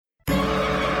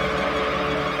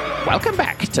Welcome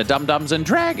back to Dum-Dums and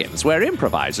Dragons, where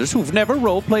improvisers who've never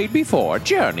role-played before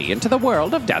journey into the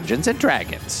world of Dungeons and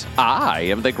Dragons. I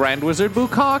am the Grand Wizard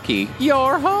Bukaki,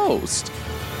 your host.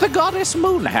 The goddess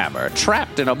Moonhammer,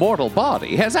 trapped in a mortal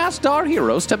body, has asked our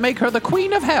heroes to make her the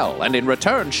Queen of Hell, and in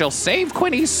return she'll save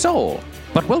Quinny's soul.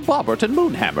 But will Bobbert and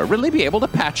Moonhammer really be able to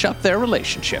patch up their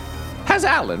relationship? Has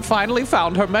Alan finally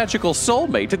found her magical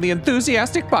soulmate in the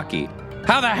enthusiastic Bucky?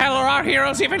 How the hell are our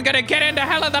heroes even gonna get into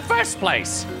hell in the first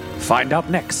place? Find out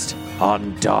next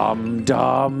on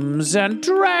Dum-Dums and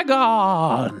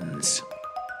Dragons.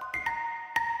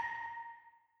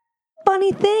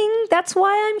 Funny thing, that's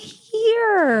why I'm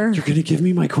here. You're gonna give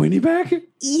me my Queenie back?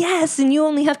 Yes, and you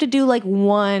only have to do like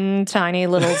one tiny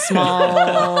little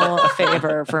small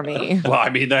favor for me. Well, I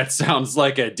mean, that sounds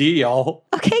like a deal.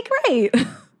 Okay, great.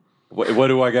 What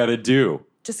do I gotta do?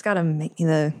 Just gotta make me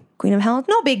the Queen of Hell.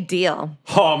 No big deal.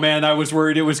 Oh man, I was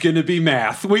worried it was gonna be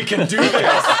math. We can do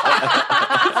this.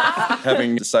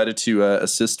 Having decided to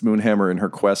assist Moonhammer in her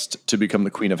quest to become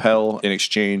the Queen of Hell in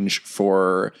exchange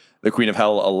for the Queen of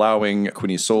Hell allowing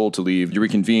Quinny's soul to leave, you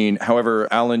reconvene. However,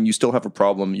 Alan, you still have a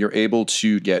problem. You're able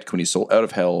to get Quinny's soul out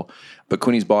of hell, but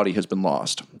Quinny's body has been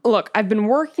lost. Look, I've been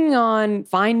working on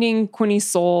finding Quinny's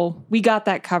soul. We got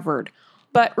that covered.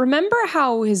 But remember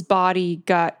how his body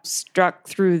got struck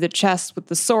through the chest with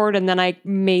the sword and then I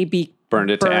maybe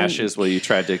Burned it to ashes while you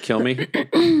tried to kill me?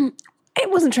 I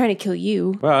wasn't trying to kill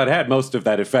you. Well, it had most of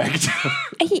that effect.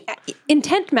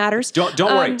 Intent matters. Don't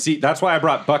worry. See, that's why I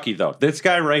brought Bucky, though. This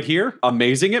guy right here,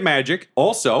 amazing at magic,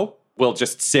 also will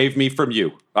just save me from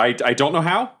you. I don't know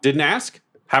how, didn't ask.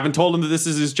 Haven't told him that this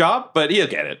is his job, but he'll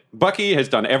get it. Bucky has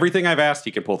done everything I've asked.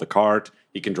 He can pull the card.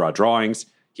 He can draw drawings.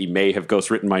 He may have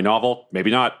ghostwritten my novel. Maybe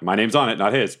not. My name's on it,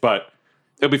 not his, but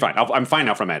it'll be fine. I'm fine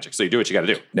now from magic, so you do what you got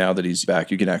to do. Now that he's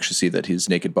back, you can actually see that his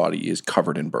naked body is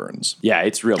covered in burns. Yeah,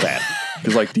 it's real bad.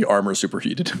 Because, like, the armor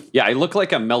superheated. Yeah, I look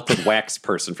like a melted wax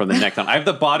person from the neck down. I have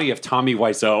the body of Tommy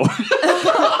Wiseau.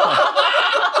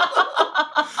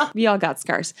 We all got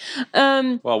scars.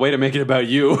 Well, way to make it about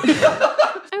you.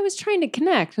 I was trying to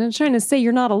connect. And I'm trying to say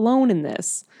you're not alone in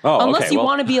this. Oh, Unless okay, you well,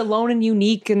 want to be alone and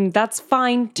unique, and that's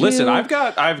fine too. Listen,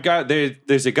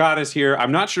 there's a goddess here.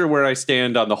 I'm not sure where I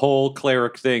stand on the whole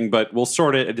cleric thing, but we'll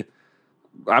sort it.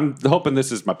 I'm hoping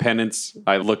this is my penance.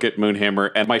 I look at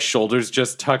Moonhammer and my shoulders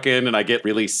just tuck in and I get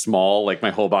really small, like my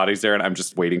whole body's there and I'm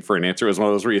just waiting for an answer. It was one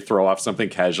of those where you throw off something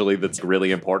casually that's really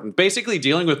important. Basically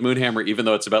dealing with Moonhammer, even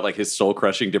though it's about like his soul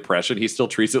crushing depression, he still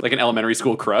treats it like an elementary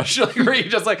school crush. Like, where you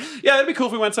just like, yeah, it'd be cool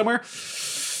if we went somewhere.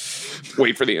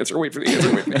 Wait for the answer.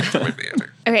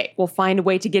 Okay, we'll find a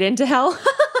way to get into hell,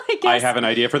 I guess. I have an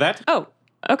idea for that. Oh,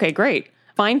 okay, great.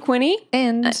 Find Quinny.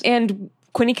 And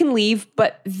Quinny can leave,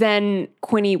 but then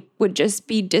Quinny would just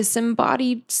be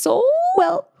disembodied soul?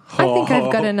 Well, I think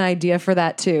I've got an idea for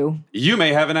that too. You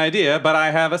may have an idea, but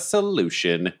I have a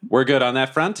solution. We're good on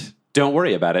that front. Don't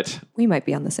worry about it. We might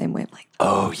be on the same wavelength.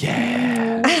 Oh,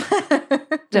 yeah.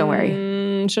 Don't worry.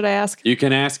 Should I ask? You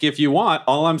can ask if you want.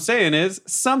 All I'm saying is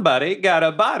somebody got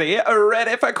a body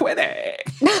ready for Quinny.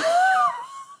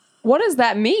 What does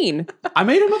that mean? I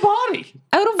made him a body.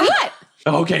 Out of what?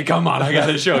 Okay, come on. I got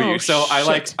to show you. So I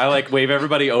like wave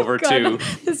everybody over to.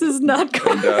 This is not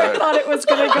going I thought it was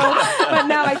going to go, but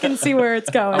now I can see where it's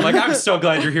going. I'm like, I'm so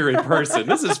glad you're here in person.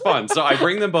 This is fun. So I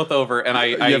bring them both over and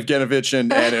Yevgenovich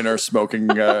and Annan are smoking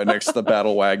next to the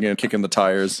battle wagon, kicking the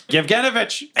tires.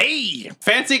 Yevgenovich, hey,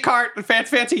 fancy cart,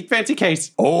 fancy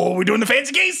case. Oh, we're doing the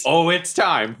fancy case? Oh, it's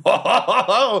time.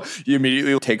 He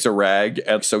immediately takes a rag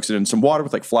and soaks it in some water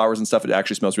with like flowers and stuff. It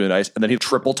actually smells really nice. And then he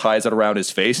triple ties it around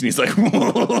his face and he's like,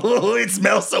 it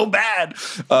smells so bad.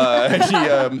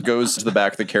 He goes to the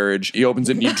back of the carriage. He opens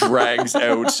it and he drags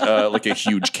out like a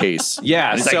huge case.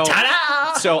 Yeah. And he's like,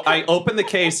 ta-da! So I open the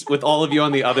case with all of you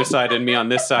on the other side and me on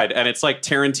this side, and it's like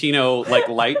Tarantino like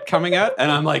light coming out,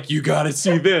 and I'm like, you gotta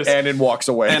see this. And then walks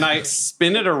away. And I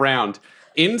spin it around.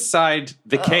 Inside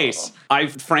the case,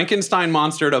 I've Frankenstein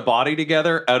monstered a body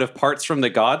together out of parts from the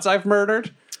gods I've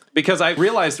murdered because I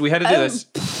realized we had to do this.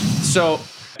 So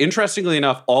interestingly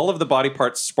enough, all of the body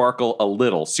parts sparkle a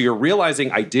little. So you're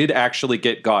realizing I did actually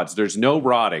get gods. There's no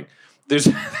rotting.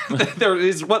 There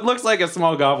is what looks like a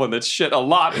small goblin that's shit a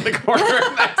lot in the corner.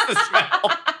 And that's the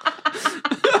smell.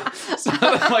 So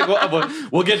I'm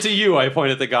like, we'll get to you. I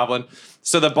point at the goblin.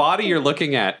 So the body you're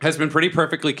looking at has been pretty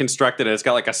perfectly constructed, and it's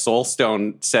got like a soul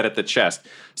stone set at the chest.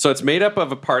 So it's made up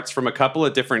of parts from a couple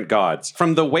of different gods.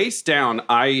 From the waist down,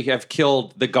 I have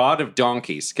killed the god of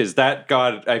donkeys, because that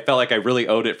god, I felt like I really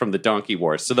owed it from the Donkey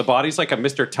Wars. So the body's like a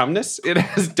Mr. Tumnus. It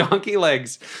has donkey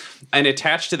legs, and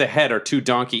attached to the head are two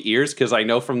donkey ears, because I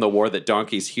know from the war that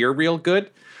donkeys hear real good.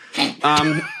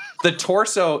 The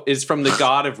torso is from the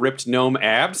god of ripped gnome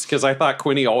abs, because I thought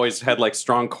Quinny always had like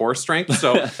strong core strength.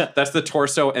 So that's the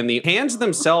torso. And the hands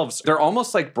themselves, they're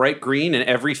almost like bright green, and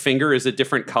every finger is a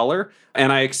different color.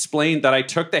 And I explained that I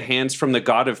took the hands from the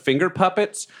god of finger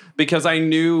puppets because I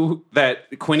knew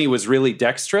that Quinny was really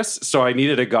dexterous. So I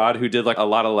needed a god who did like a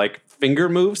lot of like finger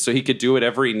moves so he could do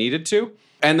whatever he needed to.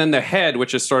 And then the head,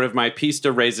 which is sort of my piece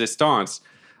de resistance.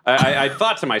 I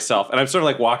thought to myself, and I'm sort of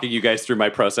like walking you guys through my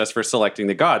process for selecting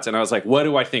the gods. And I was like, what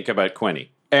do I think about Quinny?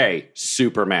 A,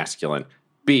 super masculine.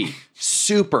 B,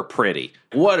 super pretty.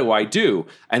 What do I do?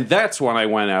 And that's when I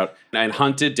went out and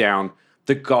hunted down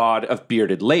the god of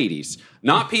bearded ladies.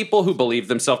 Not people who believe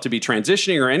themselves to be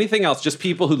transitioning or anything else, just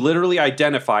people who literally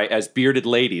identify as bearded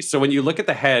ladies. So when you look at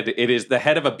the head, it is the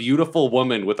head of a beautiful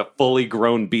woman with a fully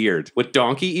grown beard with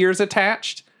donkey ears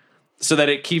attached, so that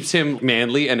it keeps him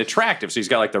manly and attractive. So he's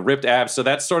got like the ripped abs. So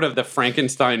that's sort of the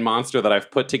Frankenstein monster that I've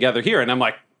put together here. And I'm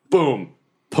like, boom,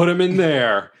 put him in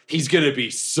there. He's going to be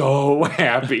so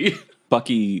happy.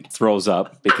 Bucky throws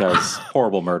up because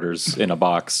horrible murders in a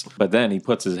box. But then he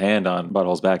puts his hand on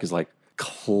Butthole's back. He's like,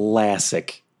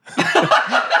 classic.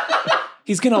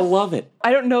 He's going to love it.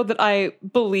 I don't know that I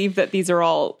believe that these are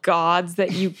all gods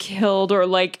that you killed, or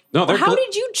like, No, they're How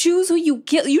did you choose who you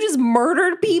killed? You just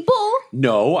murdered people?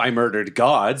 No, I murdered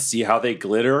gods. See how they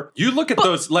glitter? You look at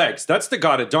those legs. That's the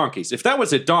god of donkeys. If that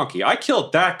was a donkey, I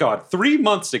killed that god 3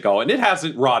 months ago, and it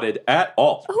hasn't rotted at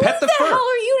all. Who Pet the the fur. hell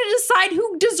are you to decide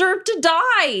who deserved to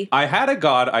die? I had a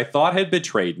god I thought had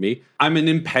betrayed me. I'm an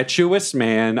impetuous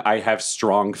man. I have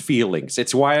strong feelings.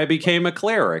 It's why I became a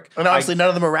cleric. And honestly, none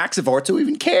of them are Raxivort, who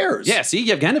even cares. Yeah, see,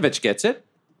 Yevgenovich gets it.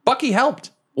 Bucky helped.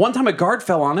 One time a guard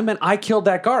fell on him, and I killed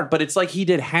that guard, but it's like he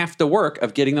did half the work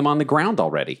of getting them on the ground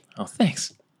already. Oh,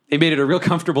 thanks. He made it a real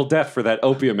comfortable death for that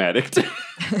opium addict.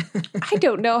 I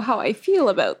don't know how I feel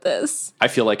about this. I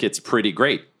feel like it's pretty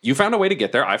great. You found a way to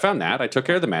get there. I found that. I took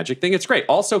care of the magic thing. It's great.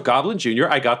 Also, Goblin Jr.,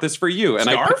 I got this for you. And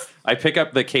I pick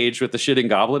up the cage with the shitting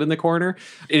goblin in the corner.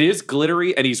 It is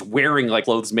glittery, and he's wearing like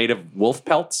clothes made of wolf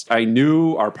pelts. I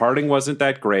knew our parting wasn't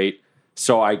that great,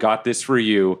 so I got this for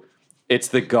you. It's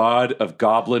the god of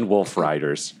goblin wolf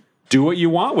riders. Do what you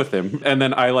want with him. And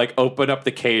then I like open up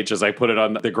the cage as I put it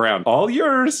on the ground. All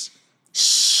yours.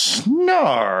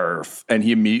 Snarf. And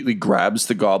he immediately grabs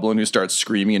the goblin, who starts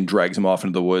screaming, and drags him off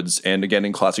into the woods. And again,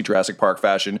 in classic Jurassic Park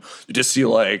fashion, you just see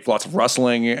like lots of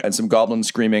rustling and some goblins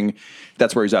screaming.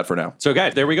 That's where he's at for now. So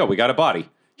guys, there we go. We got a body.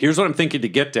 Here's what I'm thinking to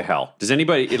get to hell. Does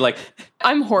anybody like...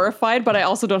 I'm horrified, but I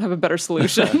also don't have a better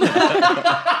solution.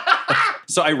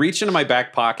 So I reach into my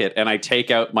back pocket and I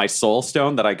take out my soul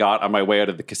stone that I got on my way out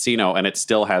of the casino, and it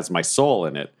still has my soul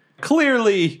in it.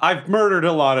 Clearly, I've murdered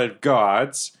a lot of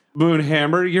gods.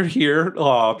 Moonhammer, you're here.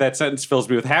 Oh, that sentence fills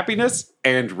me with happiness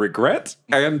and regret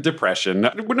and depression.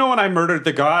 Knowing I murdered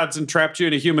the gods and trapped you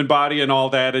in a human body and all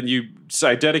that, and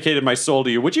I dedicated my soul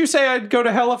to you, would you say I'd go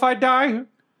to hell if I die?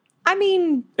 I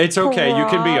mean, It's okay. You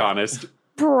can be honest.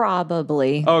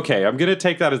 probably. Okay, I'm going to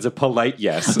take that as a polite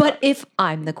yes. But if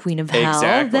I'm the queen of hell,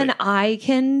 Exactly. then I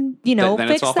can, then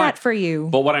it's fix all that fine. for you.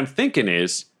 But what I'm thinking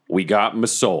is, we got my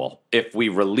soul. If we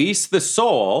release the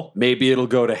soul, maybe it'll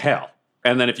go to hell.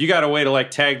 And then if you got a way to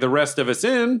like tag the rest of us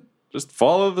in, just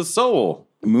follow the soul.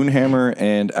 Moonhammer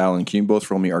and Alan, can you both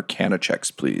roll me Arcana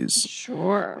checks, please?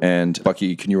 Sure. And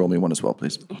Bucky, can you roll me one as well,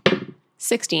 please?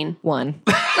 16. 1.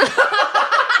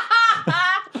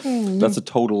 That's a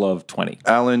total of 20.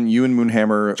 Alan, you and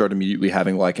Moonhammer start immediately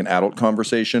having like an adult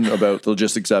conversation about the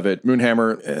logistics of it.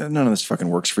 Moonhammer, none of this fucking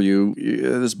works for you.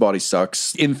 This body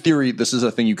sucks. In theory, this is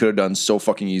a thing you could have done so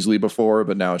fucking easily before,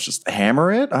 but now it's just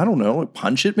hammer it? I don't know.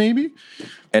 Punch it maybe?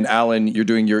 And Alan, you're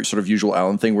doing your sort of usual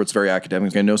Alan thing where it's very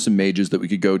academic. I know some mages that we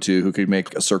could go to who could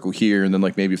make a circle here, and then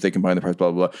like maybe if they combine the parts,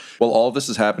 blah, blah, blah. While all of this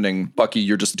is happening, Bucky,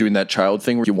 you're just doing that child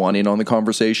thing where you want in on the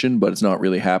conversation, but it's not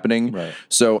really happening. Right.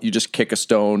 So you just kick a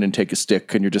stone and take a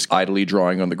stick, and you're just idly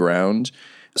drawing on the ground.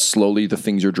 Slowly, the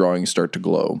things you're drawing start to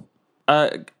glow.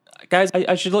 Guys,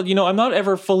 I should let you know, I'm not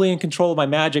ever fully in control of my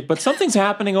magic, but something's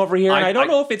happening over here, and I don't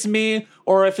know if it's me,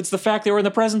 or if it's the fact that we're in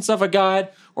the presence of a god,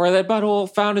 or that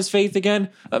Butthole found his faith again.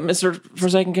 Mr.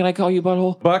 Forsaken, can I call you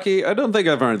Butthole? Bucky, I don't think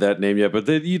I've earned that name yet, but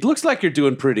it looks like you're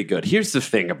doing pretty good. Here's the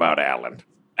thing about Alan.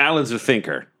 Alan's a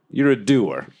thinker. You're a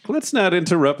doer. Let's not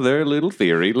interrupt their little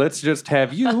theory. Let's just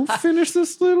have you finish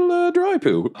this little dry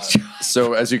poo.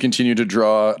 So as you continue to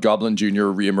draw, Goblin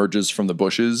Jr. reemerges from the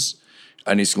bushes,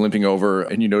 and he's limping over,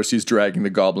 and you notice he's dragging the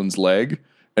goblin's leg,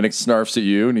 and it snarfs at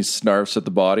you, and he snarfs at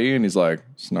the body, and he's like,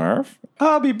 Snarf?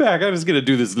 I'll be back. I'm just going to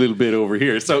do this little bit over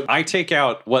here. So I take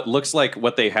out what looks like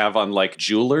what they have on like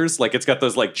jewelers. Like it's got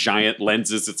those like giant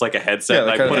lenses. It's like a headset. Yeah, And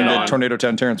that I kind of put thing it that on. Tornado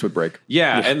Town Terrence would break.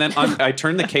 Yeah, and then I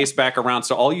turn the case back around.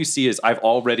 So all you see is I've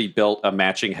already built a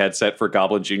matching headset for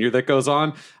Goblin Jr. that goes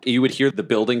on. You would hear the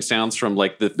building sounds from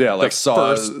like the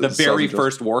Saw- the Saws very and Justice.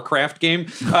 first Warcraft game,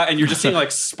 and you're just seeing like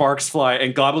sparks fly.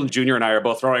 And Goblin Jr. and I are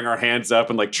both throwing our hands up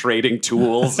and like trading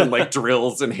tools and like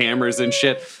drills and hammers and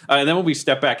shit. And then when we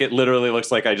step back, it literally looks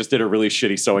like I just did a really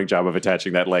shitty sewing job of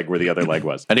attaching that leg where the other leg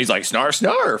was. And he's like, snarf,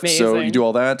 snarf. So Amazing. you do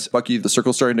all that. Bucky, the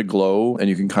circle's starting to glow, and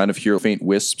you can kind of hear faint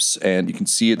wisps, and you can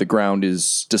see the ground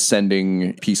is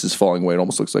descending, pieces falling away. It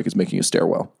almost looks like it's making a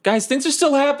stairwell. Guys, things are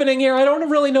still happening here. I don't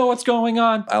really know what's going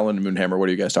on. Alan and Moonhammer, what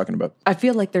are you guys talking about? I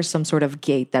feel like there's some sort of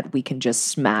gate that we can just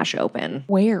smash open.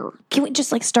 Where? Can we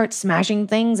just like start smashing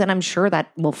things and I'm sure that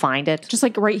we'll find it? Just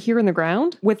like right here in the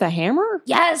ground with a hammer?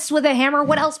 Yes, with a hammer.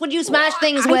 What else would you smash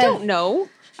things with? I don't know.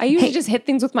 I usually just hit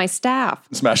things with my staff.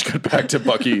 Smash cut back to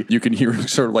Bucky. You can hear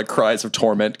sort of like cries of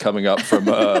torment coming up from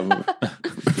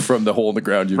from the hole in the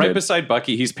ground you Right made. beside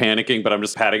Bucky, he's panicking, but I'm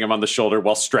just patting him on the shoulder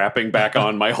while strapping back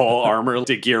on my whole armor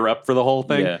to gear up for the whole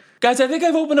thing. Yeah. Guys, I think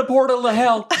I've opened a portal to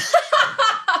hell.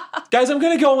 Guys, I'm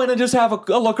going to go in and just have a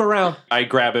look around. I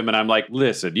grab him and I'm like,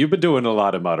 listen, you've been doing a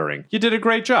lot of muttering. You did a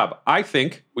great job. I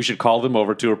think we should call them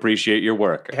over to appreciate your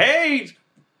work. Hey,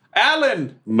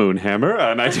 Alan! Moonhammer.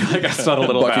 And I do like a subtle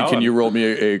little Bucky, bow. can you roll me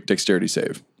a dexterity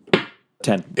save?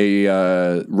 10.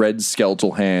 A red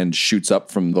skeletal hand shoots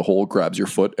up from the hole, grabs your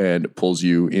foot, and pulls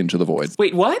you into the void.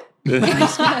 Wait, what?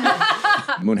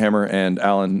 Moonhammer and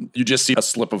Alan, you just see a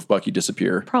slip of Bucky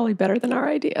disappear. Probably better than our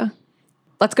idea.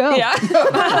 Let's go. Yeah.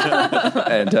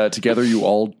 And together you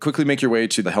all quickly make your way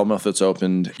to the hellmouth that's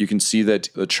opened. You can see that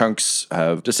the chunks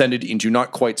have descended into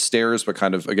not quite stairs, but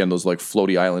kind of, again, those like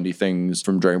floaty islandy things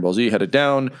from Dragon Ball Z headed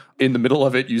down. In the middle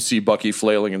of it, you see Bucky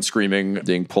flailing and screaming,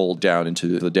 being pulled down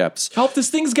into the depths. Help, this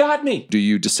thing's got me. Do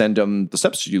you descend the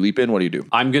steps? Do you leap in? What do you do?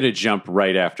 I'm going to jump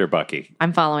right after Bucky.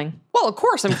 I'm following. Well, of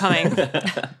course I'm coming.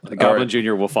 The Goblin right.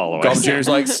 Jr. will follow Goblin us. Jr.'s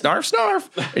like, snarf,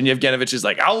 snarf. And Yevgenovich is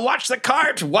like, I'll watch the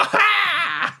cart.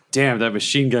 Wah-ha! Damn, that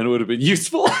machine gun would have been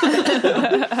useful.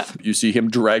 You see him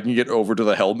dragging it over to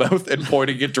the hellmouth and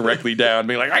pointing it directly down,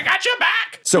 being like, I got you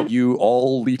back. So you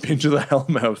all leap into the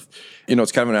hellmouth. You know,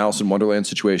 it's kind of an Alice in Wonderland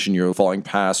situation. You're falling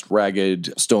past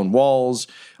ragged stone walls.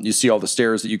 You see all the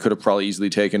stairs that you could have probably easily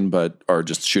taken, but are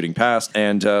just shooting past.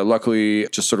 And luckily,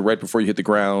 just sort of right before you hit the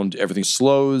ground, everything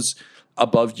slows.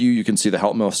 Above you, you can see the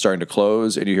hellmouth starting to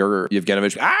close, and you hear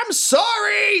Yevgenovich, I'm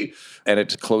sorry! And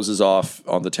it closes off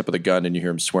on the tip of the gun, and you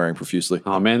hear him swearing profusely.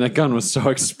 Oh man, that gun was so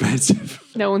expensive.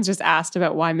 No one's just asked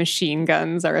about why machine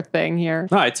guns are a thing here.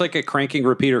 No, it's like a cranking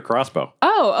repeater crossbow.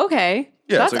 Oh, okay.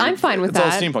 I'm fine with that.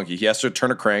 It's all steampunky. He has to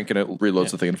turn a crank, and it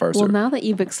reloads the thing and fires Well, through. now that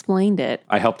you've explained it,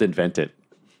 I helped invent it.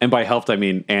 And by helped, I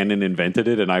mean Annan invented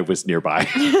it and I was nearby.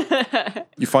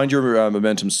 You find your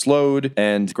momentum slowed,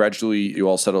 and gradually you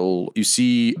all settle. You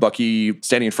see Bucky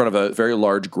standing in front of a very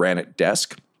large granite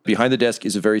desk. Behind the desk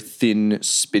is a very thin,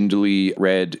 spindly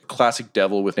red classic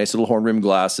devil with nice little horn-rimmed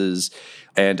glasses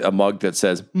and a mug that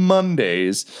says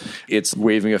Mondays. It's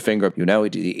waving a finger. You know,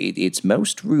 it's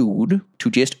most rude to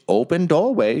just open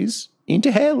doorways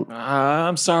into hell.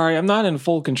 I'm sorry. I'm not in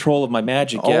full control of my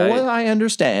magic Oh, yet. well, I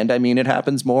understand. I mean, it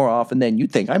happens more often than you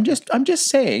think. I'm just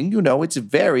saying, you know, it's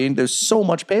varying. There's so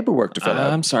much paperwork to fill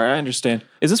out. I'm sorry. I understand.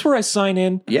 Is this where I sign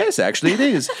in? Yes, actually it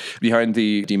is. Behind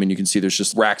the demon, you can see there's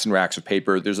just racks and racks of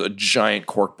paper. There's a giant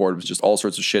corkboard with just all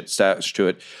sorts of shit stashed to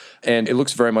it. And it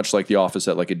looks very much like the office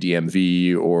at like a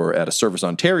DMV or at a Service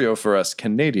Ontario for us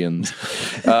Canadians.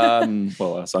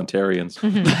 Well, us Ontarians.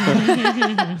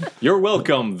 You're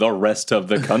welcome, the rest of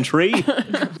the country.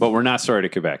 But we're not sorry to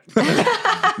Quebec.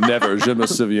 Never. Je me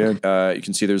souviens. You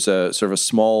can see there's a sort of a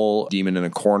small demon in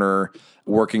a corner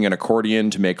working an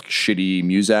accordion to make shitty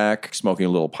music, smoking a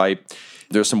little pipe.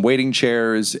 There's some waiting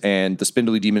chairs, and the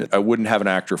spindly demon, I wouldn't have an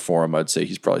actor for him. I'd say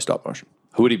he's probably stop motion.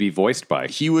 Who would he be voiced by?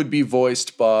 He would be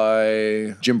voiced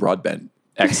by Jim Broadbent.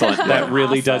 Excellent. That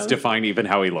really does define even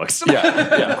how he looks.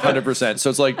 Yeah, 100%. So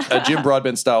it's like a Jim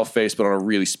Broadbent style face, but on a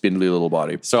really spindly little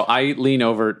body. So I lean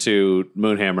over to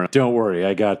Moonhammer. Don't worry,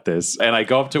 I got this. And I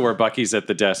go up to where Bucky's at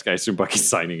the desk. I assume Bucky's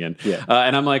signing in. Yeah.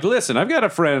 And I'm like, listen, I've got a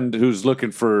friend who's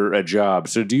looking for a job.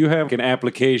 So do you have an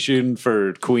application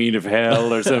for Queen of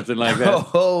Hell or something like that?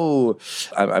 Oh,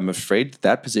 I'm afraid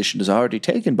that position is already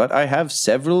taken, but I have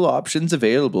several options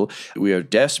available. We are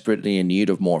desperately in need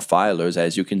of more filers.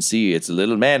 As you can see, it's a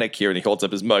little manic here, and he holds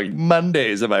up his mug.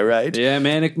 Mondays, am I right? Yeah,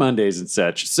 Manic Mondays and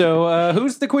such. So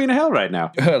who's the Queen of Hell right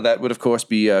now? That would, of course,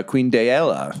 be Queen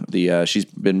Daella. She's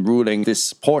been ruling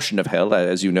this portion of hell.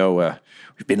 As you know,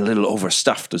 we we've been a little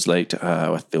overstuffed as late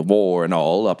with the war and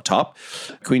all up top.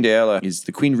 Queen Daella is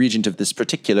the Queen Regent of this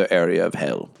particular area of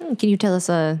hell. Can you tell us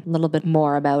a little bit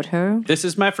more about her? This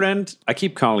is my friend. I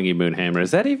keep calling you Moonhammer.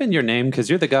 Is that even your name? Because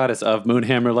you're the goddess of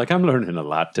Moonhammer. Like, I'm learning a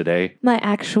lot today. My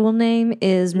actual name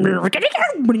is...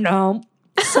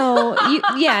 So,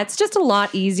 it's just a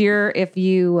lot easier if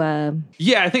you...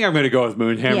 Yeah, I think I'm going to go with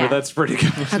Moonhammer. Yeah. That's pretty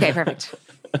good. Okay, perfect.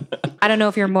 I don't know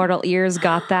if your mortal ears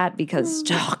got that because,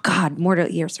 oh God, mortal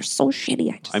ears are so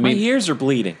shitty. I My mean, ears are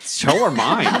bleeding. so are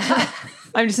mine.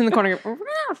 I'm just in the corner.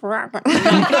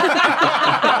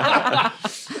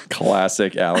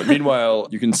 Classic Alan. Meanwhile,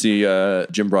 you can see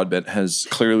Jim Broadbent has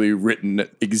clearly written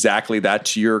exactly that,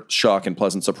 to your shock and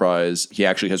pleasant surprise. He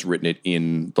actually has written it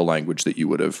in the language that you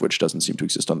would have, which doesn't seem to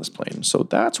exist on this plane. So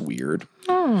that's weird.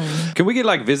 Can we get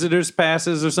like visitors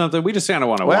passes or something? We just kind of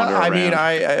want to wander around. I mean,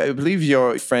 I believe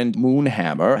your friend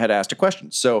Moonhammer had asked a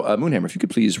question. So, Moonhammer, if you could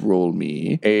please roll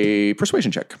me a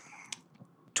persuasion check.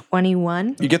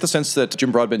 21. You get the sense that Jim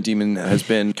Broadbent Demon has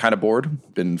been kind of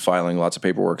bored, been filing lots of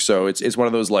paperwork. So it's one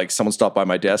of those, like, someone stopped by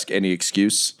my desk, any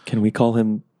excuse. Can we call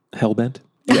him Hellbent?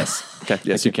 Yes. Okay.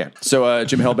 Yes, you can. So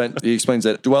Jim Hellbent, he explains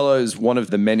that Dwella is one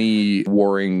of the many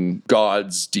warring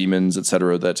gods, demons,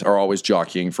 etc., that are always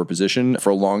jockeying for position. For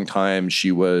a long time,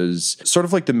 she was sort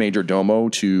of like the major domo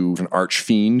to an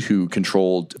archfiend who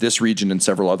controlled this region and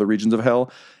several other regions of hell.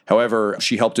 However,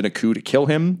 she helped in a coup to kill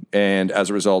him, and as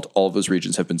a result, all of those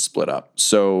regions have been split up.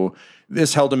 So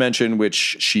this hell dimension,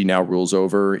 which she now rules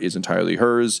over, is entirely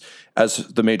hers. As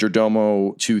the major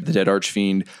domo to the dead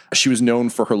archfiend, she was known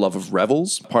for her love of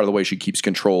revels. Part of the way she keeps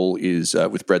control is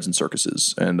with breads and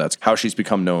circuses, and that's how she's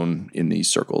become known in these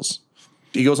circles.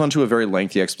 He goes on to a very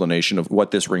lengthy explanation of what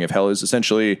this Ring of Hell is.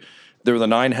 Essentially, there are the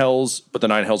 9 hells, but the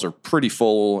 9 hells are pretty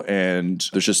full, and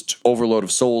there's just overload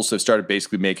of souls. So they've started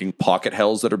basically making pocket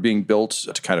hells that are being built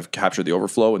to kind of capture the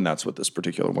overflow, and that's what this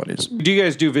particular one is. Do you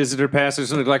guys do visitor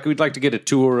passes? Like, we'd like to get a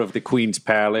tour of the Queen's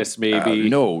Palace, maybe.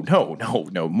 No.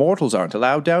 Mortals aren't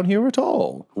allowed down here at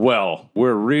all. Well,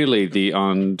 we're really the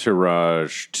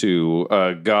entourage to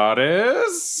a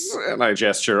goddess. And I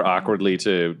gesture awkwardly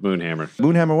to Moonhammer.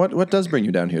 Moonhammer, what does bring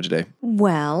you down here today?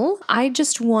 Well, I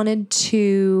just wanted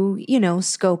to,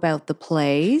 scope out the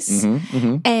place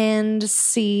and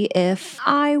see if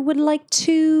I would like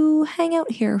to hang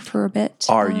out here for a bit.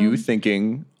 Are you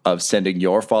thinking of sending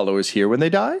your followers here when they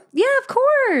die? Yeah, of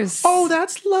course. Oh,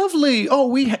 that's lovely. Oh,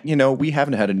 we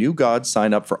haven't had a new god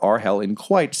sign up for our hell in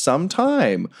quite some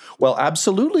time. Well,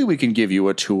 absolutely, we can give you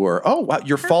a tour. Oh, wow,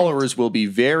 your followers will be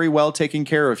very well taken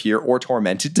care of here, or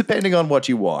tormented, depending on what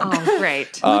you want. Oh,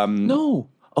 great. No.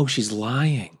 Oh, she's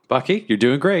lying. Bucky, you're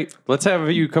doing great. Let's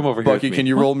have you come over here. Bucky, can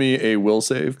you roll me a will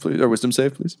save, please, or wisdom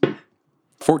save, please?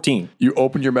 14. You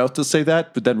open your mouth to say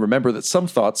that, but then remember that some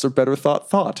thoughts are better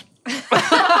thought.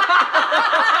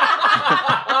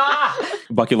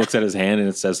 Bucky looks at his hand and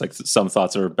it says, like, some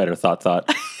thoughts are better thought. But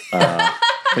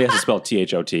he has to spell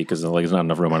THOT because there's not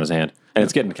enough room on his hand. And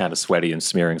it's getting kind of sweaty and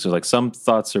smearing. So, like, some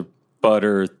thoughts are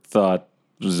butter thought.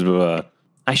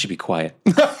 I should be quiet.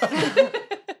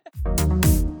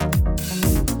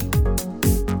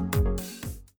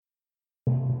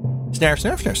 Snarf,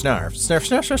 snarf, snarf, snarf, snarf,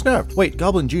 snarf, snarf, snarf. Wait,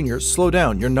 Goblin Jr., slow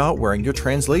down. You're not wearing your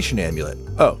translation amulet.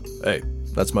 Oh, hey,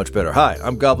 that's much better. Hi,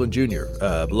 I'm Goblin Jr.,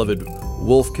 beloved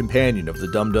wolf companion of the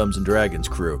Dum Dums and Dragons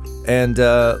crew. And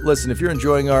listen, if you're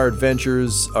enjoying our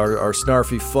adventures, our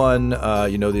snarfy fun,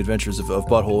 the adventures of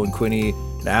Butthole and Quinny,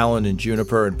 and Alan and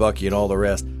Juniper and Bucky and all the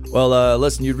rest, well,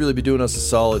 listen, you'd really be doing us a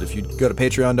solid if you'd go to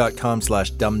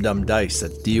patreon.com/dumdumdice.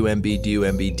 That's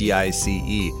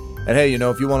DUMBDUMBDICE. And hey,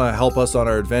 if you want to help us on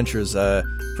our adventures, for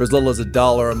as little as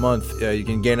 $1 a month, you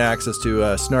can gain access to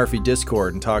Snarfy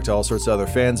Discord and talk to all sorts of other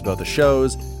fans about the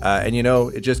shows. And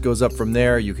it just goes up from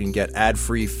there. You can get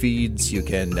ad-free feeds. You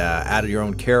can add your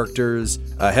own characters.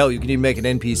 Hell, you can even make an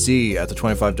NPC at the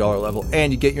 $25 level,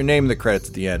 and you get your name in the credits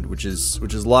at the end, which is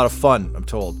a lot of fun, I'm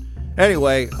told.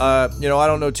 Anyway, I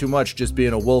don't know too much, just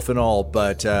being a wolf and all,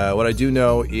 but what I do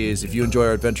know is if you enjoy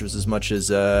our adventures as much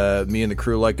as me and the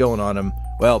crew like going on them,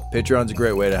 well, Patreon's a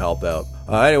great way to help out.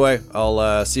 Anyway,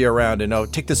 I'll see you around,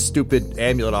 and take this stupid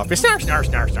amulet off. Snarf, snarf,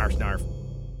 snarf, snarf, snarf.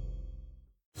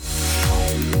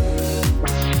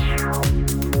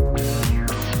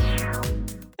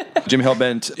 Jim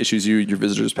Hellbent issues you your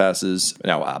visitor's passes.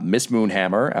 Now, Miss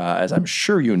Moonhammer, as I'm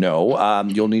sure you know,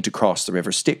 you'll need to cross the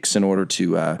River Styx in order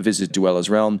to visit Dwella's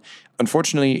realm.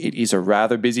 Unfortunately, it is a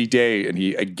rather busy day, and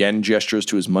he again gestures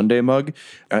to his Monday mug.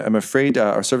 I'm afraid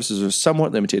our services are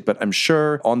somewhat limited, but I'm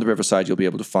sure on the riverside you'll be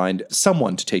able to find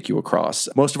someone to take you across.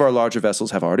 Most of our larger vessels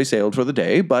have already sailed for the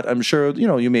day, but I'm sure,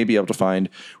 you may be able to find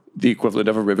the equivalent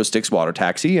of a River Styx water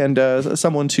taxi, and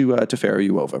someone to ferry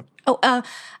you over. Oh,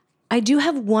 I do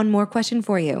have one more question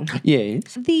for you.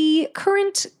 Yes. The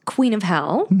current Queen of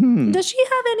Hell, does she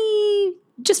have any,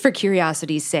 just for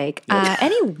curiosity's sake,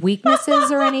 any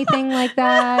weaknesses or anything like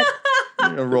that?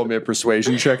 Roll me a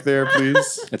persuasion check there,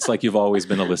 please. It's like you've always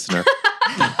been a listener.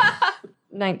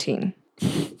 19.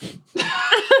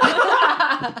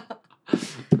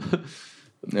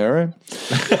 All right.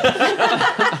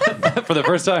 For the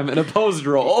first time, an opposed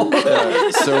roll.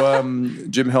 So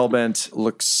Jim Hellbent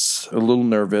looks a little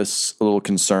nervous, a little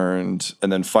concerned,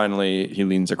 and then finally he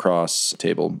leans across the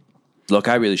table. Look,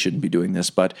 I really shouldn't be doing this,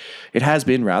 but it has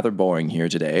been rather boring here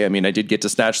today. I mean, I did get to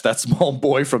snatch that small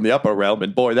boy from the upper realm,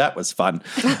 and boy, that was fun.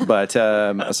 But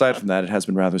aside from that, it has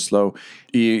been rather slow.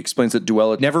 He explains that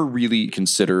Duella never really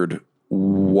considered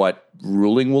what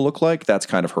ruling will look like. That's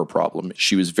kind of her problem.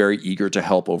 She was very eager to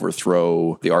help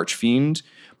overthrow the Archfiend,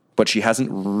 but she hasn't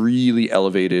really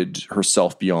elevated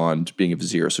herself beyond being a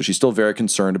vizier. So she's still very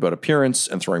concerned about appearance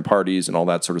and throwing parties and all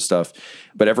that sort of stuff.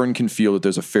 But everyone can feel that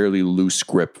there's a fairly loose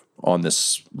grip on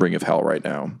this Ring of Hell right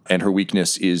now. And her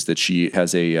weakness is that she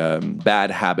has a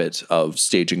bad habit of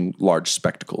staging large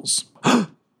spectacles.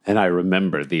 And I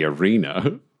remember the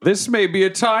arena. This may be a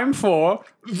time for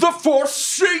the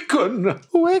Forsaken.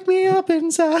 Wake me up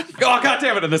inside. Oh, God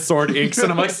damn it. And the sword inks.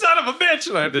 And I'm like, son of a bitch.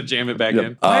 And I have to jam it back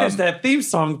in. Why does that theme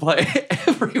song play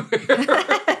everywhere?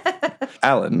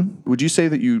 Alan, would you say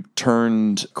that you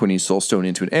turned Quinny's soulstone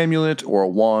into an amulet or a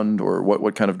wand, or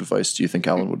what kind of device do you think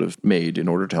Alan would have made in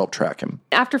order to help track him?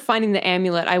 After finding the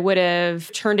amulet, I would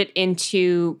have turned it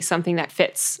into something that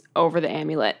fits over the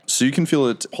amulet. So you can feel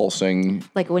it pulsing.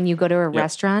 Like when you go to a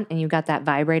restaurant and you got that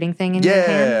vibrating thing in your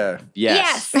hand? Yeah.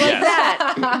 Yes, like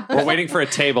that. We're waiting for a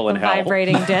table in hell.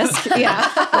 Vibrating disc.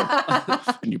 Yeah.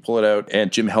 And you pull it out,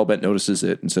 and Jim Hellbent notices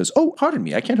it and says, "Oh, pardon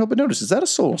me, I can't help but notice. Is that a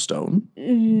soulstone?"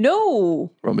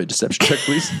 No. Roll me a deception check,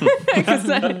 please.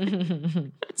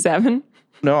 7.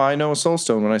 No, I know a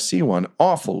soulstone when I see one.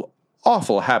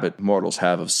 Awful habit mortals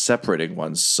have of separating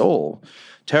one's soul.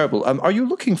 Terrible. Are you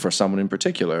looking for someone in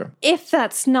particular? If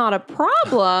that's not a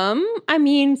problem, I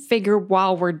mean, figure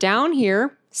while we're down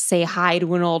here, say hi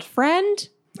to an old friend.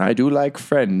 I do like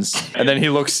friends. And then he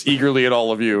looks eagerly at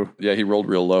all of you. Yeah, he rolled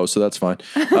real low, so that's fine.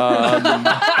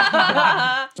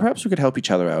 Perhaps we could help each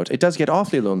other out. It does get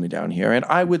awfully lonely down here, and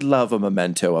I would love a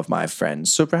memento of my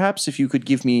friends. So perhaps if you could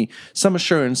give me some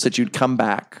assurance that you'd come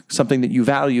back, something that you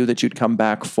value that you'd come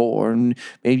back for, and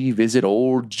maybe visit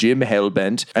old Jim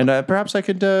Hellbent. And perhaps I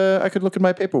could look at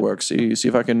my paperwork, see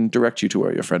if I can direct you to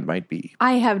where your friend might be.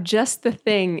 I have just the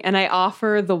thing, and I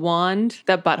offer the wand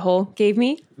that Butthole gave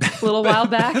me a little while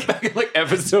back. Back in like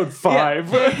episode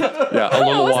 5. Yeah, a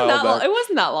little while back. It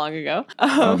wasn't that long ago.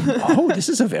 Oh, this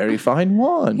is a very fine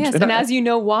wand. Yes, and as you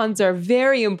know, wands are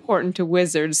very important to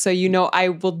wizards, so you know I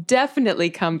will definitely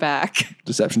come back.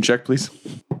 Deception check, please.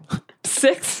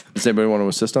 6. Does anybody want to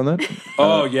assist on that?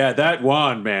 Oh, yeah, that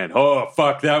wand, man. Oh,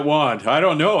 fuck that wand. I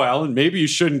don't know, Alan. Maybe you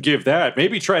shouldn't give that.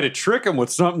 Maybe try to trick him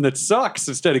with something that sucks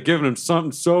instead of giving him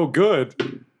something so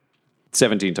good.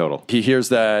 17 total. He hears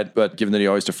that, but given that he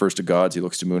always defers to gods, he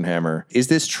looks to Moonhammer. Is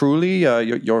this truly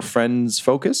your friend's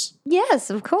focus? Yes,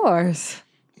 of course.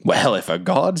 Well, if a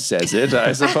god says it,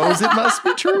 I suppose it must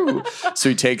be true. So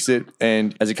he takes it,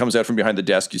 and as he comes out from behind the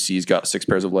desk, you see he's got 6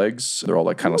 pairs of legs. They're all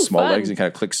like kind of small fun. legs, and kind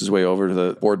of clicks his way over to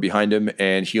the board behind him,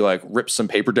 and he like rips some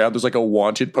paper down. There's like a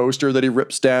wanted poster that he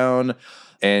rips down,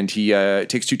 and he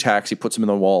takes 2 tacks, he puts them in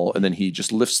the wall, and then he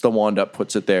just lifts the wand up,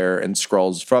 puts it there, and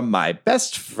scrawls, "From my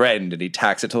best friend," and he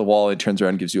tacks it to the wall, and turns around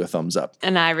and gives you a thumbs up.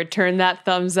 And I return that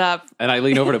thumbs up. And I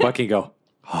lean over to Bucky and go,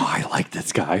 oh, I like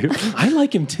this guy. I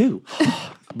like him too.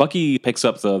 Bucky picks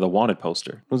up the wanted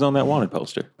poster. Who's on that wanted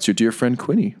poster? It's your dear friend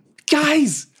Quinny.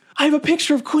 Guys, I have a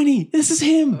picture of Quinny. This is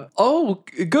him. Oh,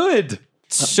 good.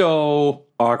 So,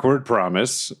 awkward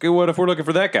promise. What if we're looking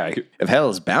for that guy? If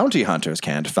Hell's bounty hunters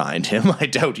can't find him, I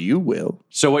doubt you will.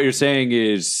 So what you're saying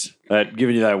is that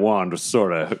giving you that wand was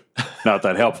sort of not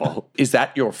that helpful. Is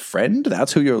that your friend?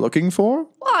 That's who you're looking for?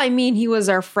 Well, I mean, he was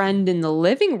our friend in the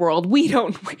living world. We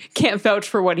can't vouch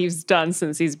for what he's done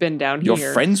since he's been down You're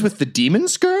here. friends with the Demon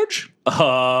Scourge?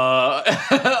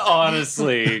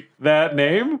 Honestly, that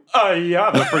name?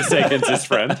 Yeah, the Forsaken's his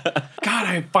friend. God,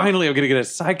 I'm going to get a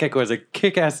sidekick who has a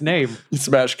kick-ass name.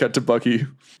 Smash cut to Bucky.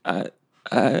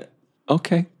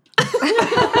 Okay.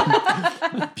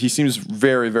 He seems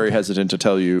very, very hesitant to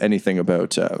tell you anything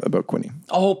about Quinny.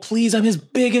 Oh, please, I'm his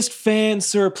biggest fan,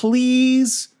 sir.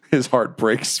 Please. His heart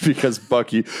breaks because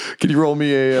Bucky. Can you roll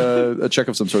me a check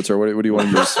of some sort, sir? What do you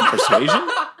want to use? Persuasion?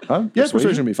 Huh? Yeah,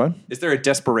 persuasion would be fine. Is there a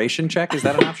desperation check? Is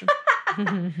that an option?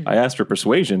 I asked for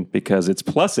persuasion because it's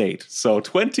 +8, so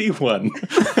 21.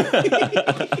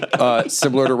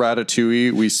 Similar to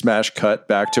Ratatouille, we smash cut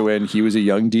back to when he was a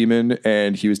young demon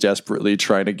and he was desperately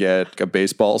trying to get a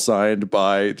baseball signed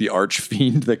by the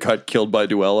archfiend that got killed by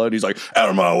Duella. And he's like, out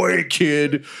of my way,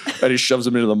 kid. And he shoves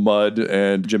him into the mud.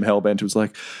 And Jim Hellbent was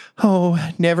like,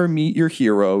 oh, never meet your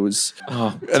heroes.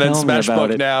 Oh, and then Smash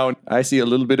Book now, I see a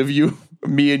little bit of you,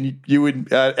 me and you.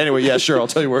 And anyway, yeah, sure, I'll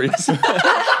tell you where he is.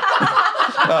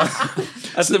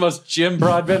 That's the most Jim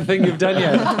Broadbent thing you've done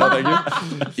yet. Oh, thank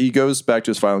you. He goes back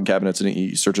to his filing cabinets and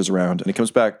he searches around and he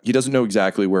comes back. He doesn't know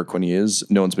exactly where Quinny is.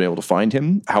 No one's been able to find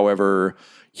him. However,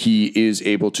 he is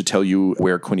able to tell you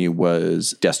where Quinny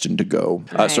was destined to go.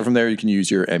 So from there, you can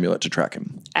use your amulet to track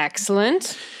him.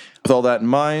 Excellent. With all that in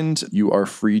mind, you are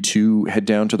free to head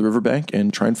down to the riverbank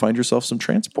and try and find yourself some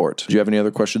transport. Do you have any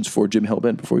other questions for Jim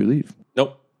Hellbent before you leave?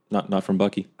 Nope, not from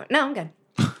Bucky. No, I'm good.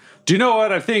 Do you know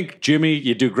what I think, Jimmy?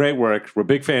 You do great work. We're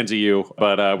big fans of you,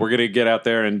 but we're going to get out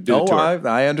there and do the tour.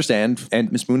 I understand.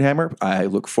 And Miss Moonhammer, I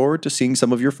look forward to seeing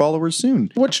some of your followers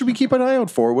soon. What should we keep an eye out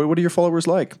for? What are your followers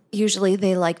like? Usually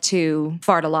they like to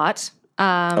fart a lot,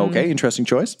 Okay, interesting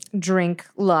choice. drink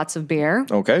lots of beer,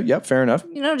 Okay, yep, fair enough.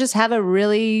 just have a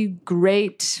really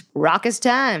great raucous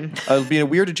time. It'll be a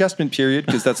weird adjustment period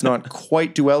because that's not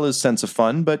quite Duella's sense of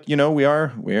fun, but we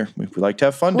like to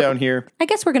have fun down here. I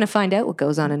guess we're going to find out what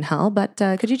goes on in hell, but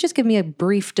could you just give me a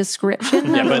brief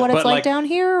description of what it's like down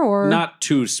here? Or not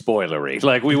too spoilery.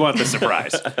 Like, we want the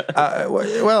surprise.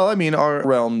 Our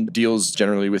realm deals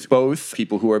generally with both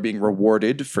people who are being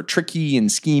rewarded for tricky and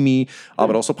schemy,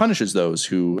 but also punishes those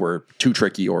who were too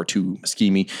tricky or too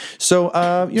schemy. So,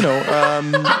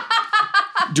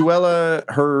 Duella,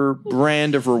 her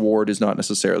brand of reward is not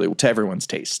necessarily to everyone's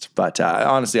taste. But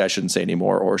honestly, I shouldn't say any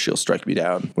more or she'll strike me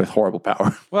down with horrible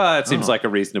power. Well, that seems like a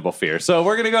reasonable fear. So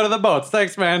we're going to go to the boats.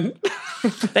 Thanks, man.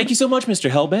 Thank you so much, Mr.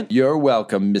 Hellbent. You're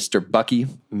welcome, Mr. Bucky.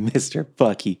 Mr.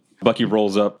 Bucky. Bucky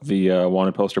rolls up the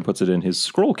wanted poster and puts it in his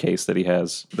scroll case that he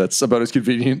has. That's about as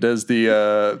convenient as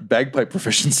the bagpipe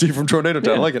proficiency from Tornado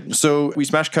Town. I like it. So we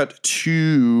smash cut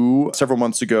to several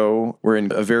months ago. We're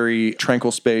in a very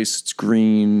tranquil space. It's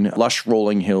green, lush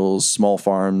rolling hills, small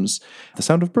farms, the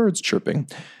sound of birds chirping.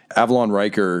 Avalon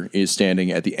Riker is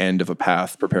standing at the end of a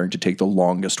path preparing to take the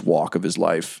longest walk of his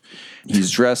life.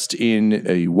 He's dressed in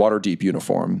a water-deep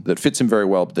uniform that fits him very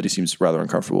well, but that he seems rather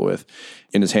uncomfortable with.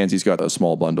 In his hands, he's got a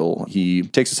small bundle. He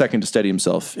takes a second to steady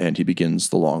himself, and he begins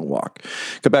the long walk.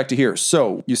 Come back to here.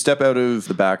 So you step out of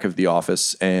the back of the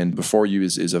office, and before you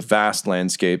is a vast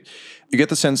landscape. You get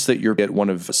the sense that you're at one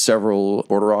of several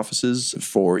border offices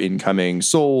for incoming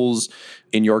souls.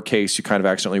 In your case, you kind of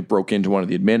accidentally broke into one of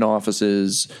the admin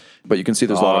offices, but you can see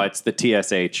there's a lot of... it's the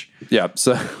TSH. Yeah,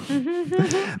 so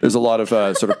there's a lot of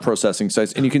sort of processing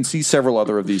sites, and you can see several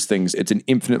other of these things. It's an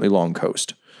infinitely long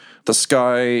coast. The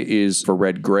sky is for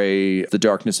red-gray. The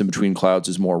darkness in between clouds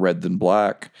is more red than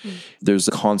black. There's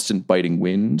a constant biting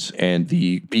wind, and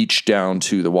the beach down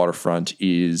to the waterfront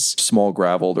is small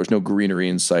gravel. There's no greenery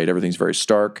in sight. Everything's very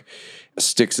stark.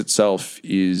 Styx itself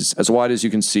is as wide as you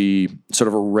can see, sort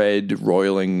of a red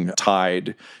roiling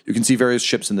tide. You can see various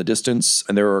ships in the distance,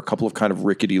 and there are a couple of kind of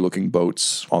rickety-looking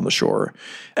boats on the shore.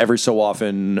 Every so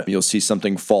often, you'll see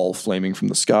something fall flaming from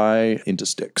the sky into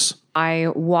Styx. I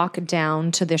walk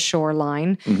down to the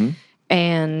shoreline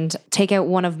and take out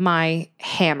one of my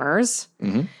hammers.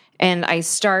 And I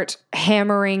start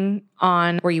hammering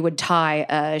on where you would tie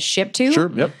a ship to.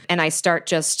 Sure, yep. And I start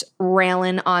just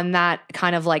railing on that,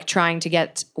 kind of like trying to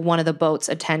get one of the boat's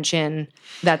attention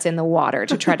that's in the water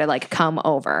to try to like come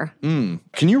over. Can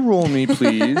you roll me,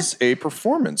 please, a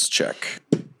performance check?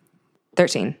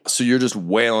 13. So you're just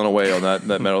wailing away on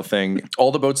that metal thing.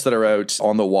 All the boats that are out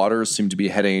on the water seem to be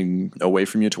heading away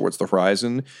from you towards the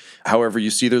horizon. However, you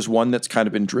see there's one that's kind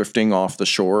of been drifting off the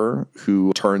shore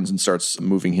who turns and starts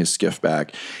moving his skiff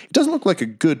back. It doesn't look like a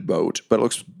good boat, but it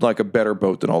looks like a better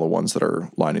boat than all the ones that are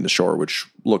lining the shore, which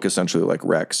look essentially like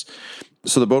wrecks.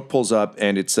 So the boat pulls up,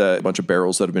 and it's a bunch of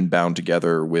barrels that have been bound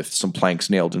together with some planks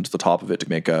nailed into the top of it to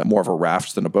make more of a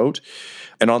raft than a boat.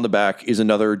 And on the back is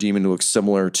another demon who looks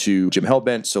similar to Jim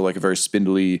Hellbent, so like a very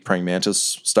spindly praying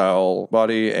mantis style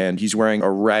body, and he's wearing a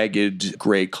ragged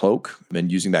gray cloak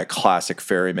and using that classic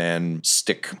ferryman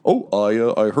stick. Oh,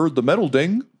 I heard the metal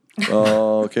ding.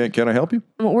 Can I help you?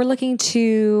 We're looking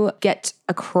to get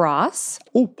across.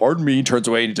 Oh, pardon me. He turns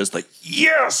away and he just like,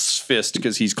 yes, fist,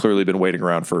 because he's clearly been waiting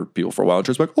around for people for a while. And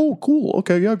turns back, oh, cool.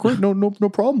 Okay, yeah, great. No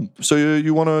problem. So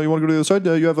you want to go to the other side?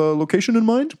 You have a location in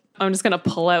mind? I'm just going to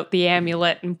pull out the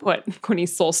amulet and put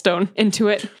Quinny's soul stone into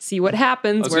it. See what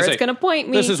happens, where it's going to point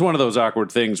me. This is one of those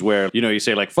awkward things where, you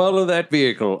say like, follow that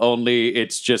vehicle, only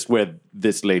it's just where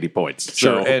this lady points.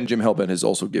 Sure, So, and Jim Hellbent has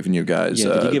also given you guys...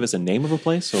 Yeah, did he give us a name of a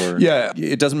place? Or Yeah,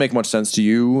 it doesn't make much sense to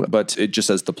you, but it just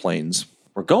says the plains.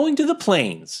 We're going to the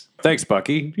plains. thanks,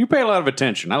 Bucky. You pay a lot of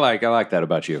attention. I like that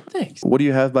about you. Thanks. What do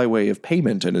you have by way of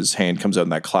payment? And his hand comes out in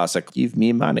that classic, give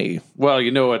me money. Well,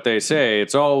 you know what they say.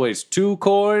 It's always 2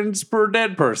 coins per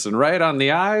dead person, right? On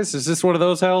the eyes. Is this one of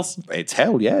those hells? It's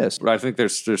hell, yes. I think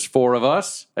there's 4 of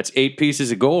us. That's 8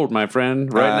 pieces of gold, my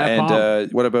friend. Right in that palm.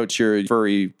 And what about your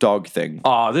furry dog thing?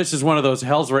 Oh, this is one of those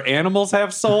hells where animals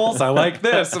have souls. I like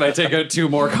this. And I take out 2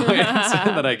 more coins,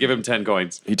 and then I give him 10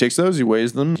 coins. He takes those, he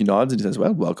weighs them, he nods, and he says,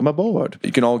 well, welcome aboard.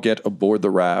 You can all get aboard the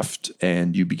raft,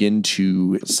 and you begin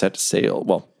to set sail.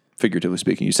 Well, figuratively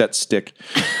speaking, you set stick.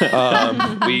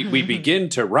 We begin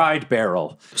to ride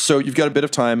barrel. So you've got a bit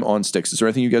of time on sticks. Is there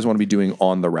anything you guys want to be doing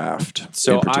on the raft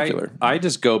So in particular? I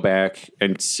just go back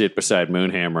and sit beside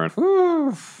Moonhammer and,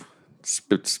 whew,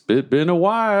 it's been a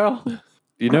while.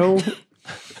 You know?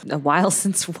 A while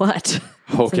since what?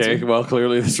 Okay, well,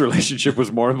 clearly this relationship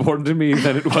was more important to me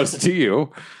than it was to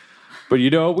you. But,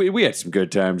 we had some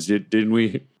good times, didn't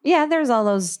we? Yeah, there's all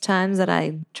those times that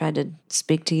I tried to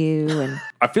speak to you and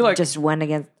I feel like... just went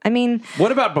against. I mean,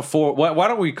 What about before? Why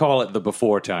don't we call it the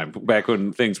before time, back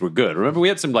when things were good? Remember, we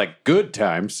had some, good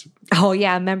times. oh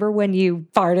yeah, remember when you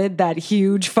farted that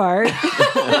huge fart?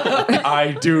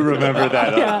 I do remember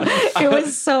that. Yeah, it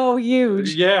was so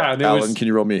huge. Yeah, and it Alan, was... can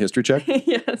you roll me a history check?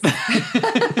 Yes.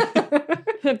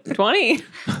 20.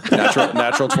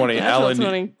 Natural 20. Alan,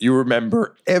 20. you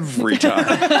remember every time.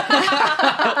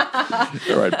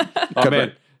 All right. Oh,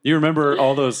 man. You remember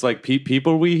all those,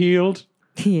 people we healed?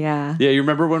 Yeah. Yeah, you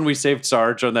remember when we saved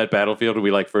Sarge on that battlefield and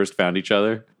we, first found each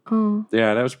other? Oh.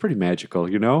 Yeah, that was pretty magical,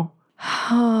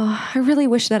 I really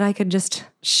wish that I could just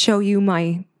show you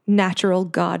my natural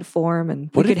god form and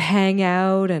we could hang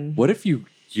out and What if you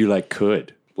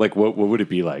could? What would it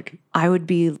be like? I would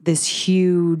be this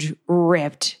huge,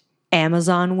 ripped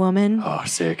Amazon woman Oh,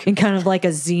 sick. in kind of like a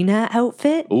Xena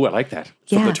outfit. Ooh, I like that.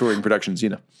 From Yeah. the touring production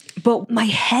Xena. But my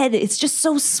head, it's just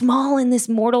so small in this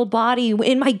mortal body.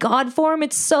 In my god form,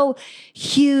 it's so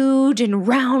huge and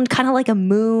round, kind of like a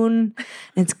moon.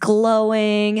 And it's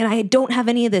glowing. And I don't have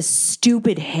any of this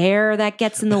stupid hair that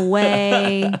gets in the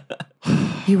way.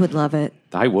 You would love it.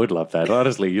 I would love that,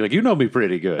 honestly. You know me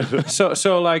pretty good. So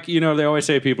they always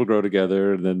say people grow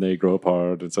together and then they grow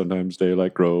apart and sometimes they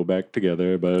grow back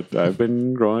together. But I've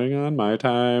been growing on my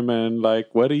time and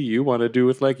what do you want to do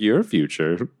with your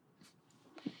future?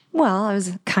 Well, I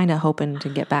was kind of hoping to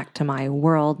get back to my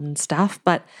world and stuff,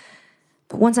 but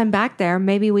once I'm back there,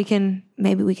 maybe we can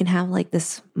have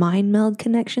this mind meld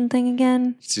connection thing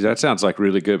again. See, that sounds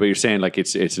really good, but you're saying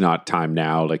it's not time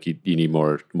now. You need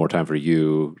more time for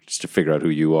you just to figure out who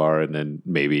you are, and then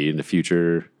maybe in the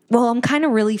future. Well, I'm kind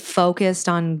of really focused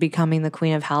on becoming the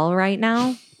Queen of Hell right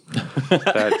now.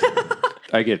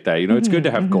 I get that. It's good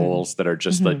to have goals that are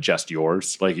just just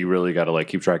yours. You really got to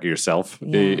keep track of yourself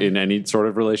in any sort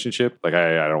of relationship. I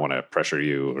don't want to pressure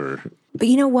you or. But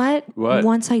you know what? What?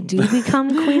 Once I do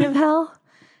become Queen of Hell,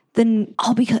 then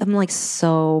I'll become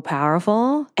so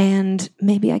powerful, and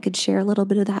maybe I could share a little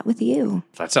bit of that with you.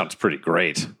 That sounds pretty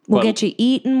great. We'll get you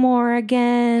eating more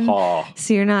again,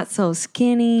 so you're not so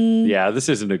skinny. Yeah, this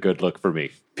isn't a good look for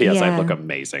me. P.S. I Yeah. look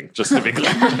amazing. Just to be clear,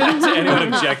 to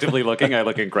anyone objectively looking, I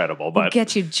look incredible. But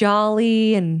Get you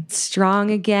jolly and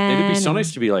strong again. it'd be so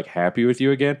nice to be happy with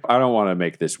you again. I don't want to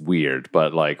make this weird,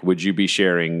 but would you be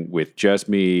sharing with just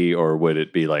me, or would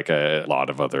it be a lot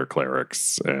of other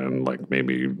clerics and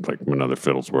maybe another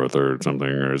Fiddlesworth or something,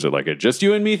 or is it a just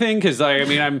you and me thing? Because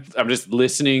I'm just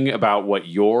listening about what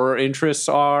your interests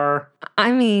are.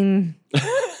 I mean,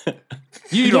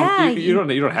 You don't Yeah, you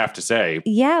don't have to say.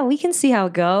 yeah, we can see how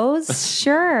it goes.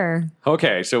 Sure.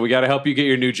 Okay, so we got to help you get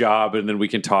your new job, and then we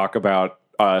can talk about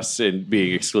us and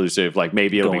being exclusive.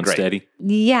 Maybe it'll Going be great. steady.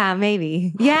 Yeah,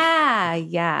 maybe.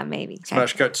 Yeah, maybe.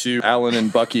 Smash cut to Alan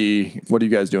and Bucky. What are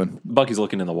you guys doing? Bucky's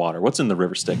looking in the water. What's in the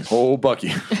river Styx? Oh,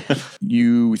 Bucky.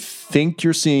 You think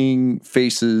you're seeing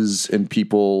faces and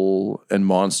people and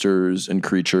monsters and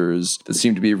creatures that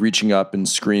seem to be reaching up and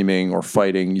screaming or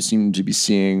fighting. You seem to be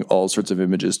seeing all sorts of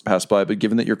images pass by, but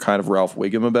given that you're kind of Ralph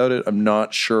Wiggum about it, I'm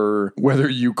not sure whether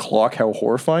you clock how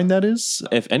horrifying that is.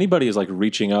 If anybody is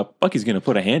reaching up, Bucky's going to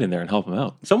put a hand in there and help him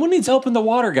out. Someone needs help in the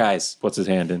water, guys. Puts his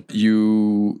hand in.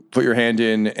 You put your hand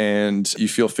in and you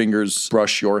feel fingers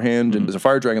brush your hand. And as a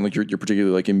fire dragon, you're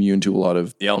particularly immune to a lot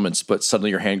of the elements, but suddenly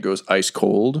your hand goes ice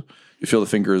cold. You feel the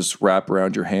fingers wrap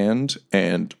around your hand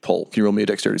and pull. Can you roll me a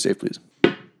dexterity save, please?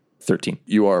 13.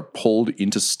 You are pulled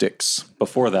into sticks.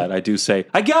 Before that, I do say,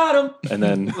 I got him! And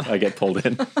then I get pulled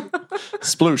in.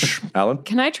 Sploosh. Alan?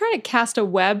 Can I try to cast a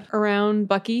web around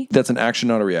Bucky? That's an action,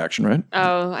 not a reaction, right?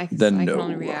 Oh, I Then can no.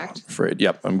 only react. I'm afraid.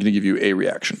 Yep, I'm going to give you a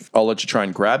reaction. I'll let you try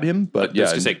and grab him, but I yeah,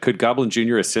 was gonna say, could Goblin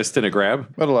Jr. assist in a grab?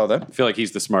 I'd allow that. I feel like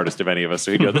he's the smartest of any of us,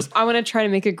 so he'd go this. I want to try to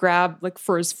make a grab like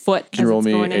for his foot. Can you as roll it's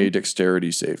me going a in.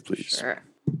 dexterity save, please? Sure.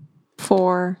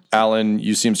 4. Alan,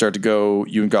 you see him start to go.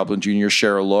 You and Goblin Jr.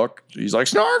 share a look. He's like,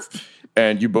 Snarf!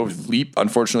 And you both leap.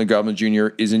 Unfortunately, Goblin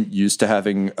Jr. isn't used to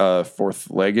having a fourth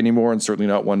leg anymore, and certainly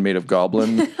not one made of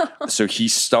goblin. So he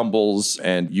stumbles,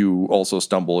 and you also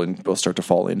stumble, and both start to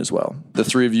fall in as well. The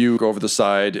three of you go over the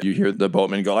side. You hear the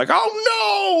boatman go like,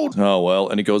 oh no! Oh, well.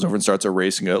 And he goes over and starts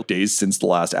erasing a days since the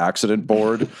last accident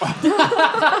board. He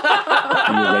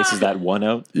erases that one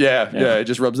out. Yeah, it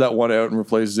just rubs that one out and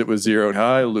replaces it with 0. And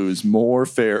I lose more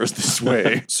fares this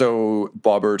way. So,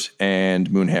 Bobbert and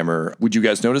Moonhammer, would you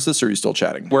guys notice this, or are you still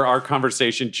chatting? Where our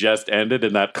conversation just ended,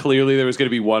 and that clearly there was going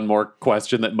to be one more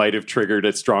question that might have triggered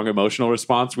a strong emotional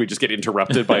response. We just get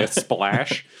interrupted by a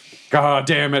splash. God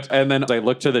damn it. And then I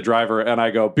look to the driver and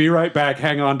I go, be right back,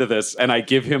 hang on to this. And I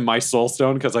give him my soul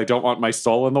stone because I don't want my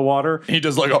soul in the water. He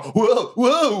does like a whoa,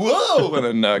 whoa, whoa,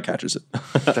 and then catches it.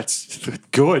 That's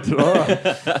good.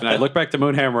 And I look back to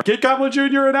Moonhammer, get Goblin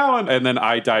Jr. and Alan. And then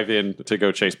I dive in to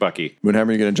go chase Bucky.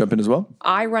 Moonhammer, you going to jump in as well?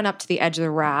 I run up to the edge of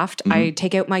the raft. I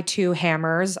take out my 2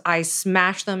 hammers. I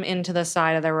smash them into the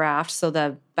side of the raft so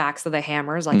the backs of the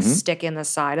hammers stick in the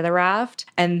side of the raft.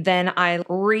 And then I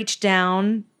reach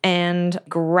down and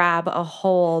grab a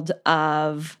hold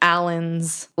of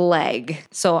Alan's leg.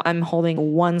 So I'm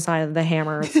holding one side of the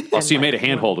hammer. Oh, so you made a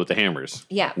handhold with the hammers.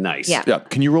 Yeah. Nice. Yeah. Yeah.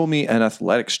 Can you roll me an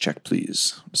athletics check,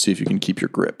 please? See if you can keep your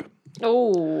grip.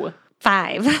 Oh.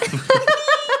 5.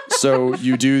 So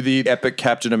you do the epic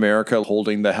Captain America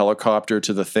holding the helicopter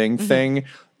to the thing.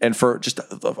 And for just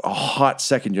a hot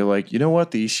second, you're like, you know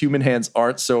what? These human hands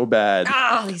aren't so bad.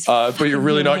 But you're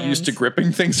really not used to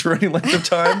gripping things for any length of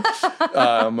time.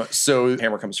 So the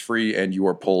hammer comes free and you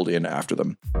are pulled in after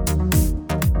them.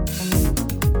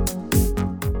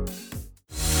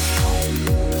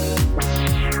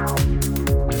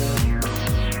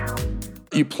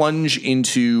 You plunge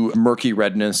into murky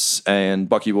redness, and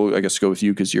Bucky will, I guess, go with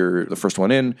you because you're the first one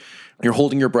in. You're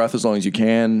holding your breath as long as you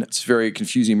can. It's very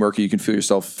confusing, murky. You can feel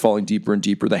yourself falling deeper and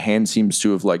deeper. The hand seems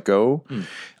to have let go.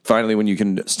 Finally, when you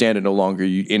can stand it no longer,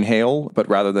 you inhale, but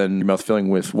rather than your mouth filling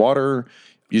with water,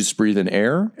 you just breathe in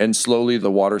air, and slowly the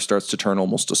water starts to turn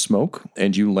almost to smoke,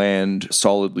 and you land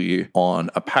solidly on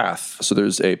a path. So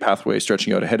there's a pathway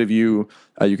stretching out ahead of you.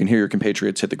 You can hear your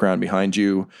compatriots hit the ground behind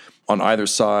you. On either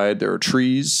side, there are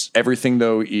trees. Everything,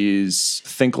 though, is,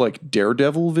 think like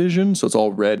Daredevil vision. So it's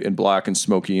all red and black and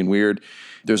smoky and weird.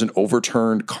 There's an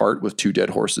overturned cart with 2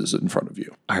 dead horses in front of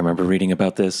you. I remember reading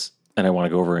about this, and I want to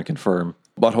go over and confirm.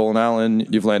 Butthole and Alan,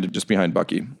 you've landed just behind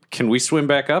Bucky. Can we swim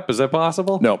back up? Is that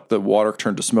possible? No, the water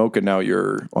turned to smoke, and now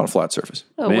you're on a flat surface.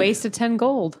 A waste of 10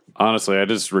 gold. Honestly, I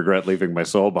just regret leaving my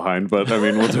soul behind, but I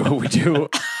mean, we'll do what we do.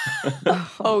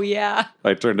 Oh, yeah.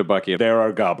 I turn to Bucky. There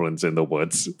are goblins in the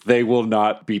woods. They will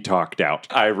not be talked out.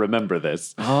 I remember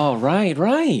this. Oh, right.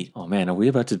 Oh, man, are we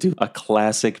about to do a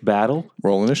classic battle?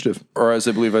 Roll initiative. Or as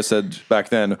I believe I said back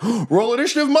then, roll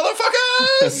initiative,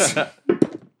 motherfuckers!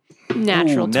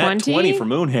 Natural Ooh, nat 20 for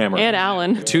Moonhammer. And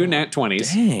Alan. 2 nat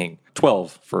 20s. Dang.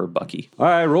 12 for Bucky.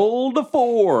 I rolled a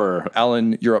 4.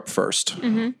 Alan, you're up first.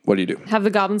 What do you do? Have the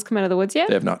goblins come out of the woods yet?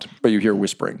 They have not, but you hear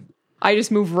whispering. I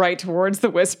just move right towards the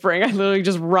whispering. I literally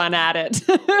just run at it.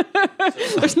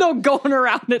 There's no going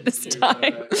around it this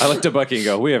time. I look to Bucky and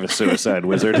go, we have a suicide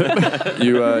wizard.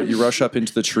 You rush up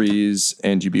into the trees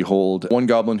and you behold one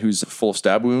goblin who's full of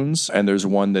stab wounds, and there's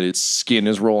one that its skin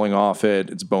is rolling off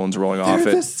it, its bones rolling off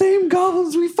it. same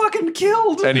goblins we fucking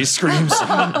killed. And he screams,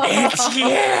 "It's you!"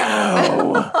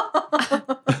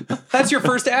 That's your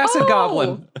first acid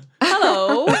goblin.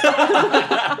 Hello.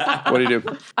 What do you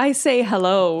do? I say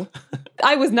hello.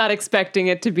 I was not expecting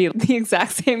it to be the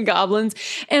exact same goblins,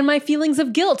 and my feelings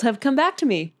of guilt have come back to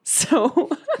me. So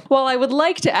while I would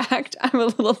like to act, I'm a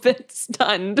little bit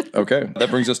stunned. Okay, that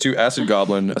brings us to Acid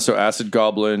Goblin. So Acid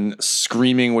Goblin,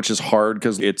 screaming, which is hard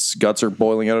because its guts are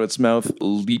boiling out of its mouth,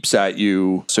 leaps at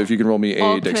you. So if you can roll me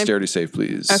a dexterity save,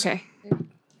 please. Okay.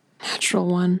 Natural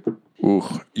 1. Ooh,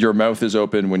 your mouth is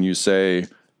open when you say,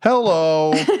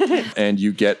 Hello. And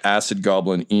you get Acid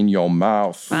Goblin in your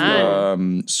mouth. So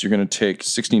you're going to take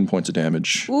 16 points of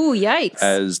damage. Ooh, yikes.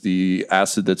 As the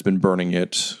acid that's been burning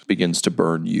it begins to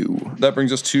burn you. That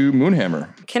brings us to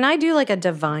Moonhammer. Can I do like a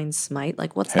divine smite?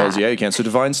 Like what's Hells that? yeah, you can. So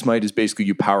Divine Smite is basically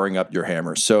you powering up your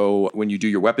hammer. So when you do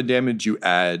your weapon damage, you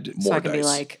add more So I can dice. be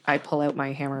like, I pull out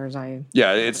my hammers.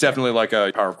 Yeah, it's definitely like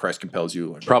a Power of Christ compels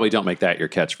you. Probably don't make that your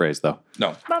catchphrase, though.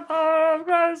 No.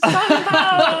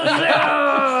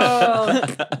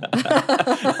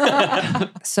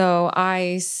 So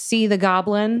I see the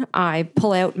goblin. I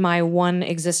pull out my one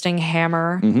existing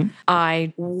hammer.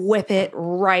 I whip it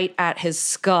right at his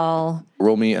skull.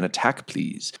 Roll me an attack,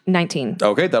 please. 19.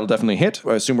 Okay, that'll definitely hit.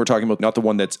 I assume we're talking about not the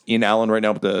one that's in Alan right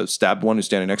now, but the stabbed one who's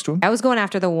standing next to him. I was going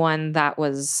after the one that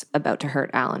was about to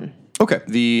hurt Alan. Okay.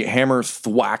 The hammer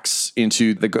thwacks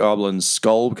into the goblin's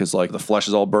skull because, like, the flesh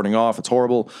is all burning off. It's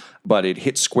horrible, but it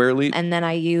hits squarely. And then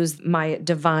I use my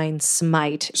divine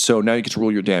smite. So now you get to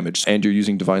roll your damage, and you're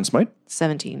using Divine Smite.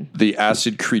 17. The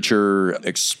acid creature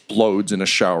explodes in a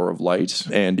shower of light,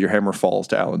 and your hammer falls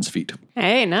to Alan's feet.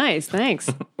 Hey, nice. Thanks.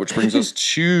 Which brings us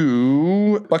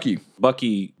to Bucky.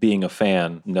 Bucky, being a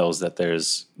fan, knows that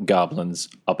there's goblins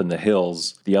up in the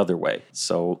hills the other way.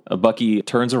 So Bucky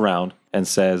turns around and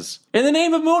says, "In the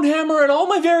name of Moonhammer and all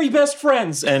my very best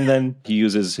friends!" And then he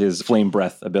uses his flame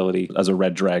breath ability as a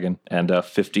red dragon, and a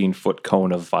 15-foot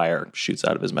cone of fire shoots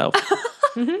out of his mouth.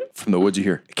 From the woods, you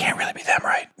hear, "It can't really be them,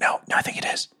 right? No, I think it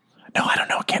is. No, I don't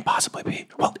know. It can't possibly be.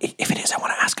 Well, if it is, I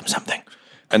want to ask him something."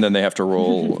 And then they have to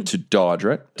roll to dodge,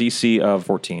 right? DC of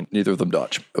 14. Neither of them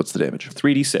dodge. What's the damage?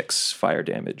 3d6 fire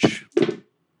damage.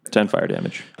 10 fire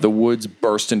damage. The woods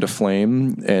burst into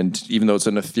flame, and even though it's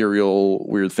an ethereal,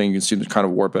 weird thing, you can see them kind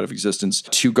of warp out of existence.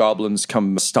 Two goblins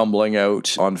come stumbling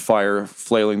out on fire,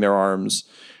 flailing their arms.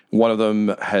 One of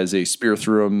them has a spear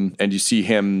through him, and you see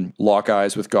him lock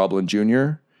eyes with Goblin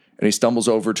Jr., and he stumbles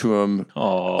over to him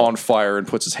on fire and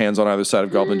puts his hands on either side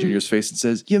of Goblin Jr.'s face and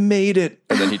says, "You made it."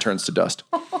 And then he turns to dust.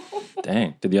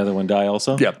 Dang. Did the other one die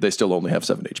also? Yeah, they still only have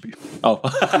 7 HP. Oh.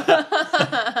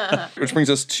 Which brings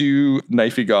us to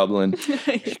Knifey Goblin.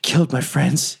 "You killed my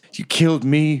friends. You killed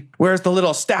me. Where's the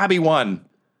little stabby one?"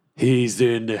 He's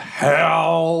in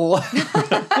hell.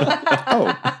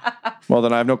 Well,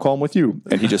 then I have no qualm with you.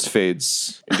 And he just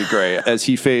fades into gray. As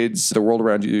he fades, the world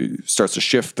around you starts to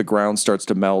shift, the ground starts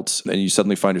to melt, and you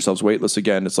suddenly find yourselves weightless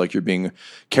again. It's like you're being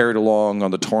carried along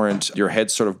on the torrent. Your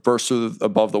head sort of bursts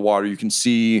above the water. You can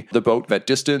see the boat that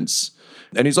distance.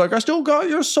 And he's like, "I still got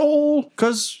your soul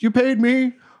because you paid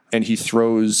me." And he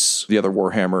throws the other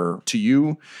warhammer to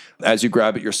you. As you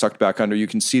grab it, you're sucked back under. You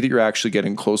can see that you're actually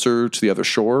getting closer to the other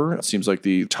shore. It seems like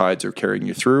the tides are carrying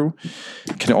you through.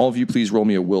 Can all of you please roll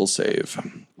me a will save?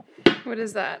 What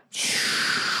is that?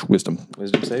 Wisdom.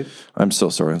 Wisdom save? I'm so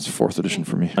sorry. It's 4th edition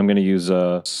for me. I'm going to use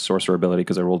a sorcerer ability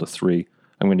because I rolled a 3.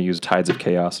 I'm going to use Tides of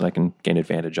Chaos, and I can gain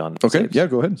advantage on Okay, saves. yeah,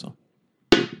 go ahead.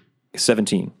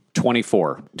 17.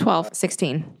 24. 12.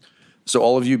 16. So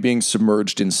all of you being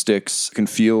submerged in Styx can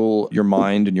feel your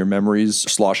mind and your memories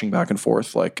sloshing back and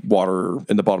forth like water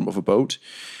in the bottom of a boat.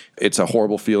 It's a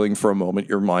horrible feeling for a moment.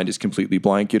 Your mind is completely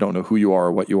blank. You don't know who you are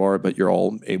or what you are, but you're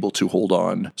all able to hold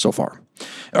on so far.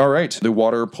 All right. The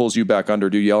water pulls you back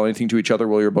under. Do you yell anything to each other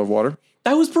while you're above water?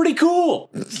 That was pretty cool.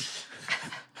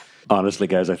 Honestly,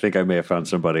 guys, I think I may have found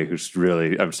somebody who's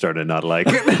really, I'm starting to not like.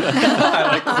 I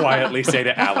like quietly say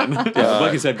to Alan.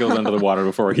 Like you said, goes under the water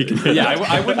before he can. Yeah,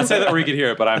 I wouldn't say that where he could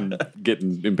hear it, but I'm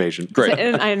getting impatient. Great.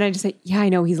 And I just say, yeah, I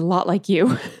know. He's a lot like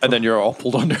you. And then you're all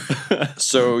pulled under.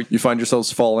 So you find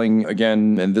yourselves falling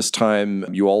again, and this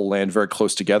time you all land very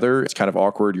close together. It's kind of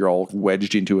awkward. You're all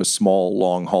wedged into a small,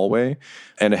 long hallway.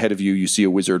 And ahead of you, you see a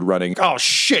wizard running. "Oh,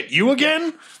 shit, you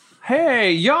again?"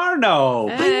 Hey,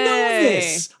 Yarno. I know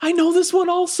this. I know this one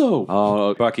also.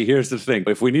 Oh, Bucky, here's the thing.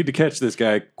 If we need to catch this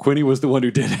guy, Quinny was the one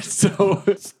who did it. So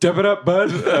step it up,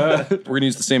 bud. We're going to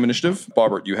use the same initiative.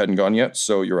 Bobbert, you hadn't gone yet,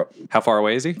 so you're up. How far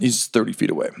away is he? He's 30 feet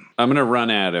away. I'm going to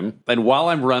run at him. And while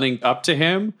I'm running up to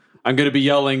him, I'm going to be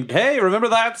yelling, "Hey, remember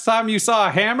that time you saw a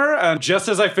hammer?" And just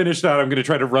as I finish that, I'm going to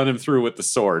try to run him through with the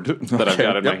sword that I've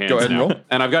got in my Yep, hands go ahead and now. roll.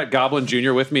 And I've got Goblin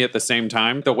Jr. with me at the same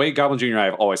time. The way Goblin Jr. and I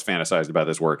have always fantasized about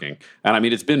this working. And I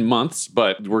mean, it's been months,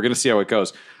 but we're going to see how it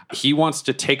goes. He wants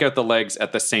to take out the legs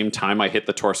at the same time I hit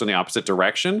the torso in the opposite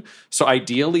direction. So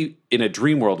ideally, in a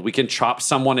dream world, we can chop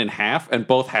someone in half and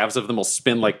both halves of them will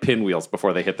spin like pinwheels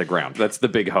before they hit the ground. That's the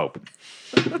big hope.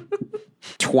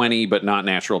 20, but not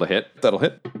natural to hit. That'll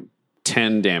hit.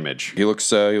 10 damage. He looks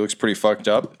pretty fucked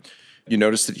up. You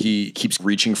notice that he keeps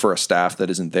reaching for a staff that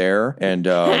isn't there and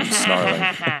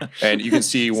snarling. And you can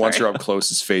see once you're up close,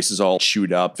 his face is all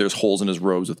chewed up. There's holes in his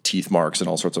robes with teeth marks and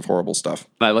all sorts of horrible stuff.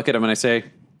 And I look at him and I say,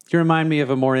 you remind me of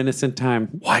a more innocent time.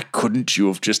 Why couldn't you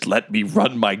have just let me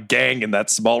run my gang in that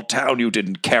small town you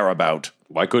didn't care about?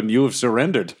 Why couldn't you have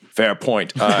surrendered? Fair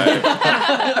point.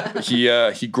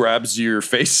 He grabs your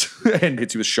face and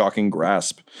hits you with shocking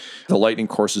grasp. The lightning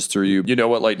courses through you. You know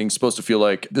what lightning's supposed to feel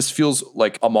like. This feels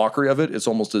like a mockery of it. It's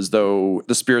almost as though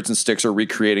the spirits and sticks are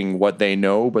recreating what they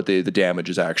know, but the damage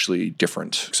is actually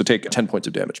different. So take 10 points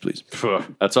of damage, please.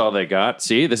 That's all they got.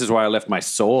 See, this is why I left my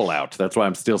soul out. That's why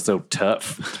I'm still so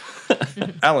tough.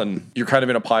 Alan, you're kind of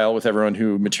in a pile with everyone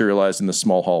who materialized in the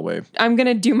small hallway. I'm going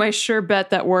to do my sure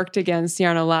bet that worked against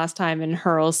Yarno last time and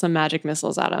hurl some magic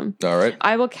missiles at him. All right.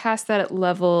 I will cast that at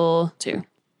level 2.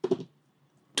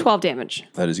 12 damage.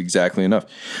 That is exactly enough.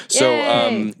 So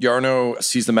Yay! Yarno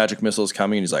sees the magic missiles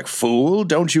coming and he's like, fool,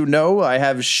 don't you know I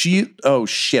have oh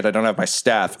shit, I don't have my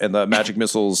staff. And the magic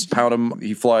missiles pound him.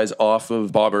 He flies off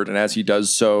of Bobbert, and as he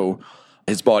does so,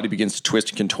 his body begins to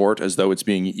twist and contort as though it's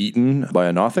being eaten by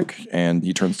a Nothic, and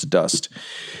he turns to dust.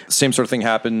 Same sort of thing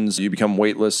happens. You become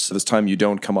weightless. This time you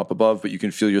don't come up above, but you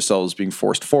can feel yourselves being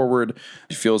forced forward.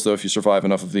 You feel as though if you survive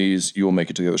enough of these, you will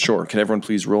make it to the other shore. Can everyone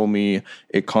please roll me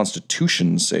a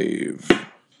Constitution save?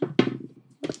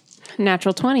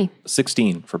 Natural 20.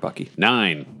 16 for Bucky.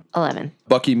 9. 11.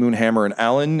 Bucky, Moonhammer, and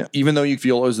Alan, even though you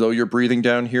feel as though you're breathing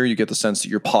down here, you get the sense that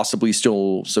you're possibly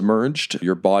still submerged.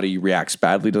 Your body reacts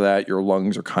badly to that. Your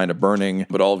lungs are kind of burning,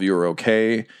 but all of you are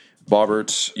okay.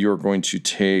 Bobbert, you're going to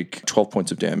take 12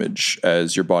 points of damage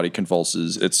as your body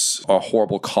convulses. It's a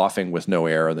horrible coughing with no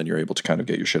air, and then you're able to kind of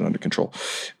get your shit under control.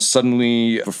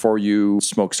 Suddenly, before you,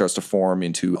 smoke starts to form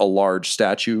into a large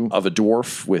statue of a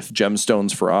dwarf with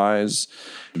gemstones for eyes.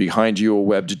 Behind you, a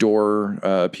webbed door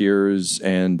appears,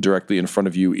 and directly in front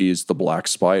of you is the black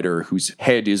spider, whose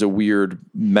head is a weird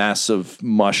mass of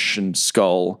mush and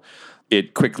skull.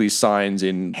 It quickly signs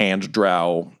in hand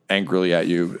drow angrily at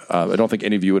you. I don't think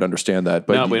any of you would understand that.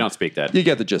 But No, we don't speak that. You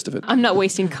get the gist of it. I'm not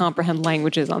wasting comprehend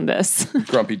languages on this.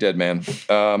 Grumpy dead man.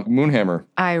 Moonhammer.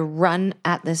 I run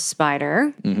at this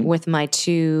spider with my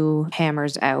 2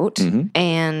 hammers out,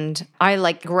 and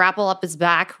I grapple up his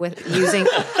back with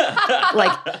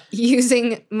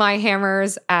using my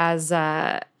hammers as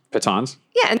Pitons?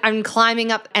 yeah, and I'm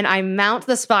climbing up and I mount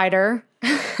the spider.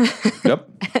 Yep.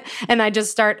 And I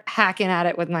just start hacking at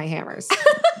it with my hammers.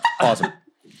 Awesome.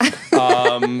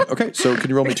 Okay, so can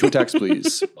you roll me 2 attacks,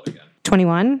 please?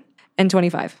 21 and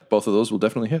 25. Both of those will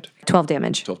definitely hit. 12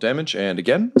 damage. 12 damage. And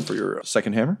again, for your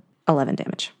second hammer. 11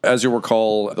 damage. As you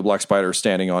recall, the black spider is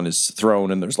standing on his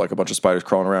throne, and there's a bunch of spiders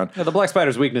crawling around. Yeah, the black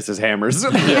spider's weakness is hammers. He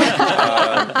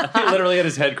literally had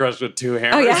his head crushed with 2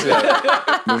 hammers. Oh,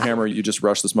 yeah. Moonhammer, you just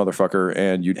rush this motherfucker,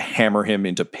 and you'd hammer him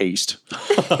into paste.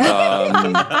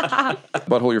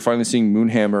 Butthole, you're finally seeing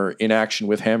Moonhammer in action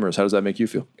with hammers. How does that make you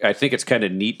feel? I think it's kind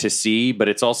of neat to see, but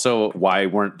it's also why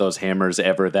weren't those hammers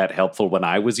ever that helpful when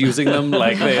I was using them?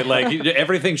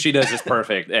 Everything she does is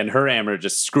perfect, and her hammer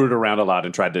just screwed around a lot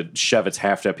and tried to shove its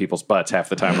half at people's butts half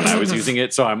the time when I was using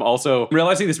it. So I'm also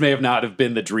realizing this may have not have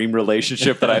been the dream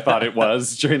relationship that I thought it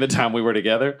was during the time we were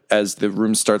together. As the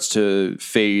room starts to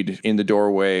fade in the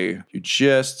doorway, you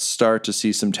just start to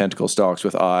see some tentacle stalks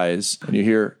with eyes, and you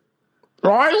hear,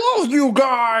 I love you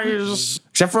guys!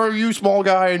 Except for you, small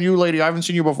guy, and you, lady. I haven't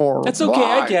seen you before. That's okay,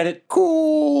 Bye. I get it.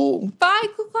 Cool. Bye.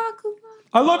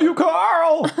 I love you,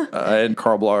 Carl! And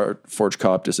Carl Blart, Forge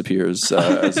Cop, disappears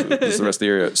as the rest of the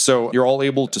area. So you're all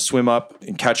able to swim up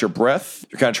and catch your breath.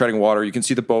 You're kind of treading water. You can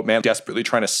see the boatman desperately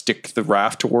trying to stick the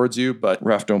raft towards you, but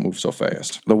raft don't move so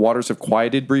fast. The waters have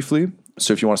quieted briefly.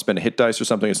 So if you want to spend a hit dice or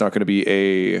something, it's not going to be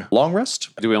a long rest.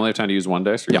 Do we only have time to use 1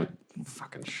 dice? Yeah.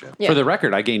 Fucking shit. Yeah. For the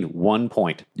record, I gained 1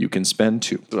 point. You can spend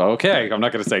 2. Okay, I'm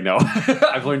not going to say no.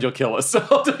 I've learned you'll kill us, so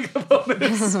I'll take the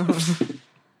bonus.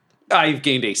 I've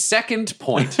gained a 2nd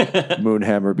point.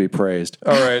 Moonhammer be praised.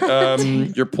 All right,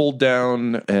 you're pulled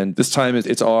down, and this time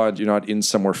it's odd. You're not in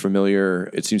somewhere familiar.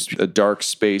 It seems to be a dark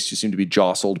space. You seem to be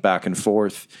jostled back and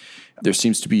forth. There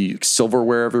seems to be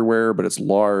silverware everywhere, but it's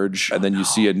large. And then you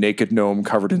see a naked gnome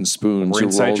covered in spoons We're who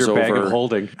inside rolls your bag over. of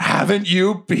holding. Haven't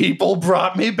you people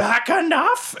brought me back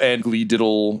enough? And Glee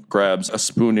Diddle grabs a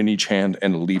spoon in each hand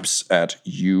and leaps at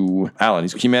you, Alan.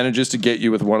 He manages to get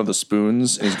you with one of the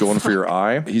spoons, and he's going for your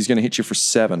eye. He's going to hit you for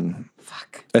 7.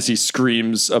 Fuck. As he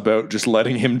screams about just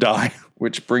letting him die.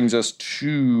 Which brings us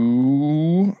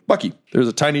to Bucky. There's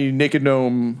a tiny naked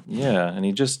gnome. Yeah, and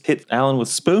he just hit Alan with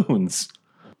spoons.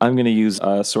 I'm going to use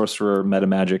a Sorcerer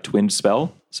Metamagic Twin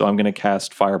spell, so I'm going to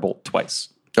cast Firebolt twice.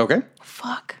 Okay.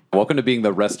 Fuck. Welcome to being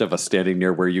the rest of us standing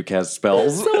near where you cast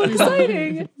spells. So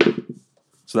exciting.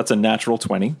 So that's a natural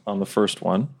 20 on the first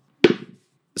one.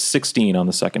 16 on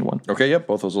the second one. Okay, yep,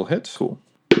 both those will hit. Cool.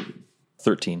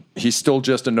 13. He's still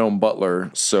just a gnome butler,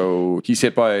 so he's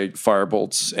hit by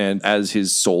firebolts, and as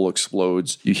his soul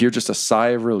explodes, you hear just a sigh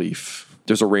of relief.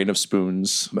 There's a rain of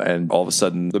spoons, and all of a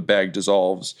sudden, the bag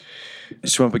dissolves. You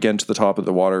swim up again to the top of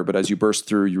the water, but as you burst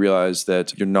through, you realize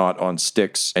that you're not on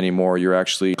sticks anymore. You're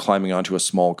actually climbing onto a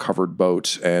small covered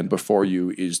boat, and before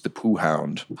you is the Pooh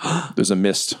Hound. There's a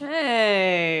mist.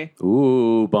 Hey.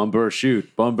 Ooh, Bumber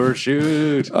shoot.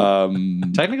 Technically,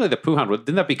 the Pooh Hound,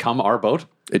 didn't that become our boat?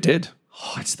 It did.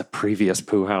 Oh, it's the previous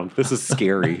Pooh Hound. This is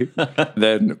scary.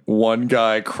 Then one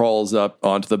guy crawls up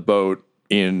onto the boat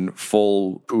in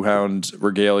full Pooh Hound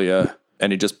regalia,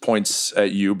 and he just points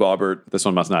at you, Bobbert. This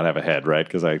one must not have a head, right?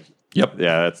 Because Yep.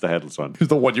 Yeah, that's the headless one.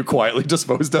 The one you quietly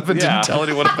disposed of and didn't tell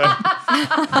anyone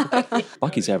about.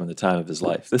 Bucky's having the time of his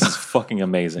life. This is fucking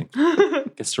amazing.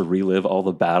 Gets to relive all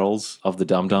the battles of the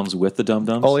Dum-Dums with the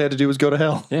Dum-Dums. All he had to do was go to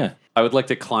hell. Yeah. I would like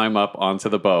to climb up onto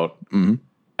the boat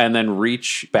and then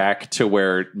reach back to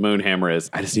where Moonhammer is.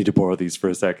 I just need to borrow these for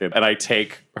a second. And I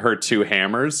take her 2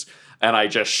 hammers and I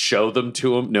just show them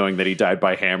to him, knowing that he died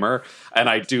by hammer. And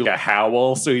I do a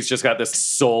howl. So he's just got this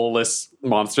soulless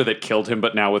monster that killed him,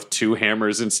 but now with 2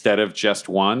 hammers instead of just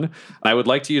 1. And I would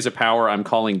like to use a power I'm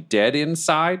calling Dead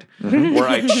Inside, where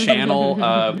I channel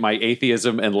my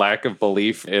atheism and lack of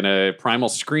belief in a primal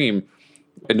scream,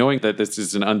 and knowing that this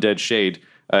is an undead shade.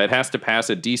 It has to pass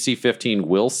a DC 15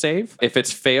 will save. If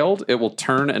it's failed, it will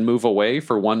turn and move away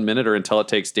for 1 minute or until it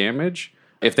takes damage.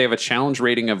 If they have a challenge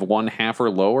rating of 1/2 or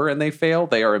lower and they fail,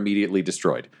 they are immediately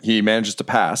destroyed. He manages to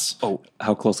pass. Oh,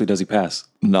 how closely does he pass?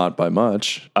 Not by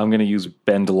much. I'm going to use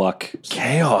Bend Luck.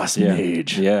 Chaos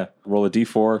Mage. Yeah. Roll a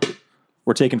d4.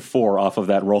 We're taking 4 off of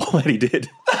that roll that he did.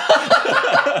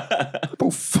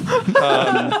 Poof.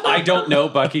 I don't know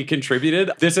Bucky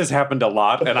contributed. This has happened a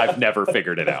lot, and I've never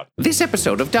figured it out. This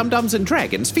episode of Dum-Dums and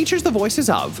Dragons features the voices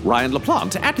of Ryan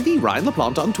LaPlante at the Ryan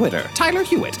LaPlante on Twitter, Tyler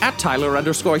Hewitt at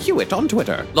Tyler_Hewitt on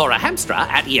Twitter, Laura Hamstra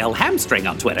at EL Hamstring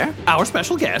on Twitter, our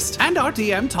special guest, and our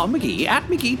DM Tom McGee at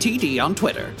McGeeTD on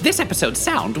Twitter. This episode's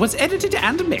sound was edited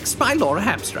and mixed by Laura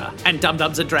Hamstra, and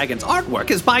Dum-Dums and Dragons artwork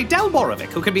is by Del Borovic,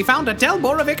 who can be found at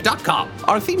delborovic.com.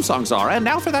 Our theme songs are And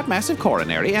Now for That Massive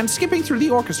Coronary and Skipping Through the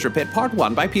Orchestra Pit Part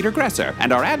 1 by Peter Gresser,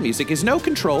 and our ad music is No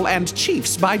Control and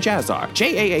Chiefs by Jazzar,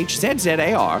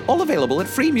 JAHZZAR, all available at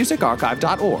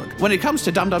freemusicarchive.org. When it comes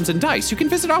to Dum-Dums and Dice, you can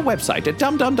visit our website at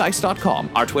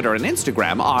dumdumdice.com. Our Twitter and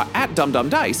Instagram are at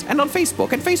dumdumdice, and on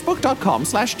Facebook at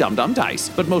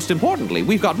facebook.com/dumdumdice. But most importantly,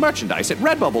 we've got merchandise at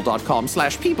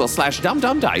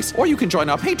redbubble.com/people/dumdumdice, or you can join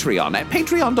our Patreon at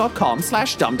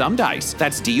patreon.com/dumdumdice.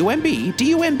 That's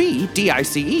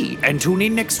DUMBDUMBDICE. And tune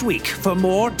in next week for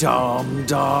more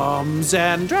Dum-Dums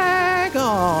and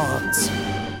Dragons.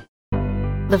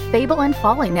 The Fable and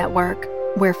Folly Network,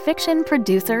 where fiction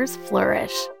producers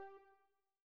flourish.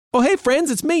 Oh, hey, friends,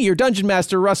 it's me, your Dungeon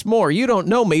Master, Russ Moore. You don't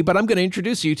know me, but I'm going to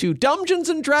introduce you to Dungeons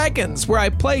and Dragons, where I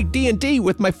play D&D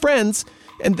with my friends,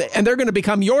 and they're going to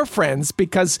become your friends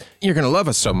because you're going to love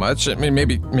us so much. I mean,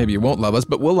 maybe you won't love us,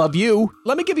 but we'll love you.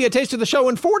 Let me give you a taste of the show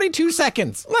in 42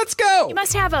 seconds. Let's go. You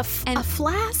must have a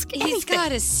flask. He's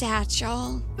got a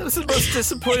satchel. That's the most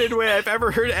disappointed way I've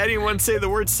ever heard anyone say the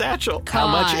word satchel. How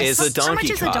much is a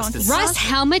donkey cost? Russ,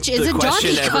 how much is a donkey cost? The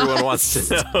question everyone wants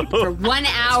to know. For 1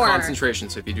 hour. It's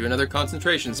concentration, so if you do another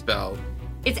concentration spell...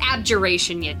 It's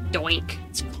abjuration, you doink.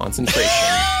 It's concentration.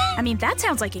 I mean, that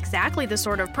sounds like exactly the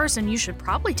sort of person you should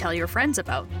probably tell your friends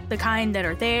about. The kind that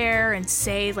are there and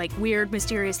say, like, weird,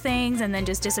 mysterious things and then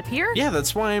just disappear. Yeah,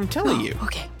 that's why I'm telling you.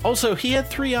 Okay. Also, he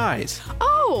had 3 eyes.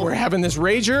 Oh! We're having this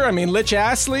rager. I mean, Lich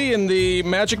Astley and the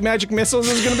Magic Missiles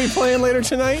is going to be playing later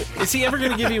tonight. Is he ever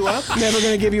going to give you up? Never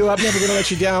going to give you up, never going to let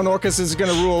you down. Orcus is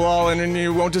going to rule all and he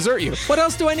won't desert you. What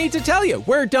else do I need to tell you?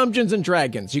 We're Dungeons and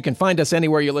Dragons. You can find us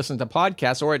anywhere you listen to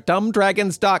podcasts or at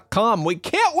dumbdragons.com. We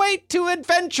can't wait to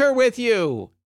adventure with you.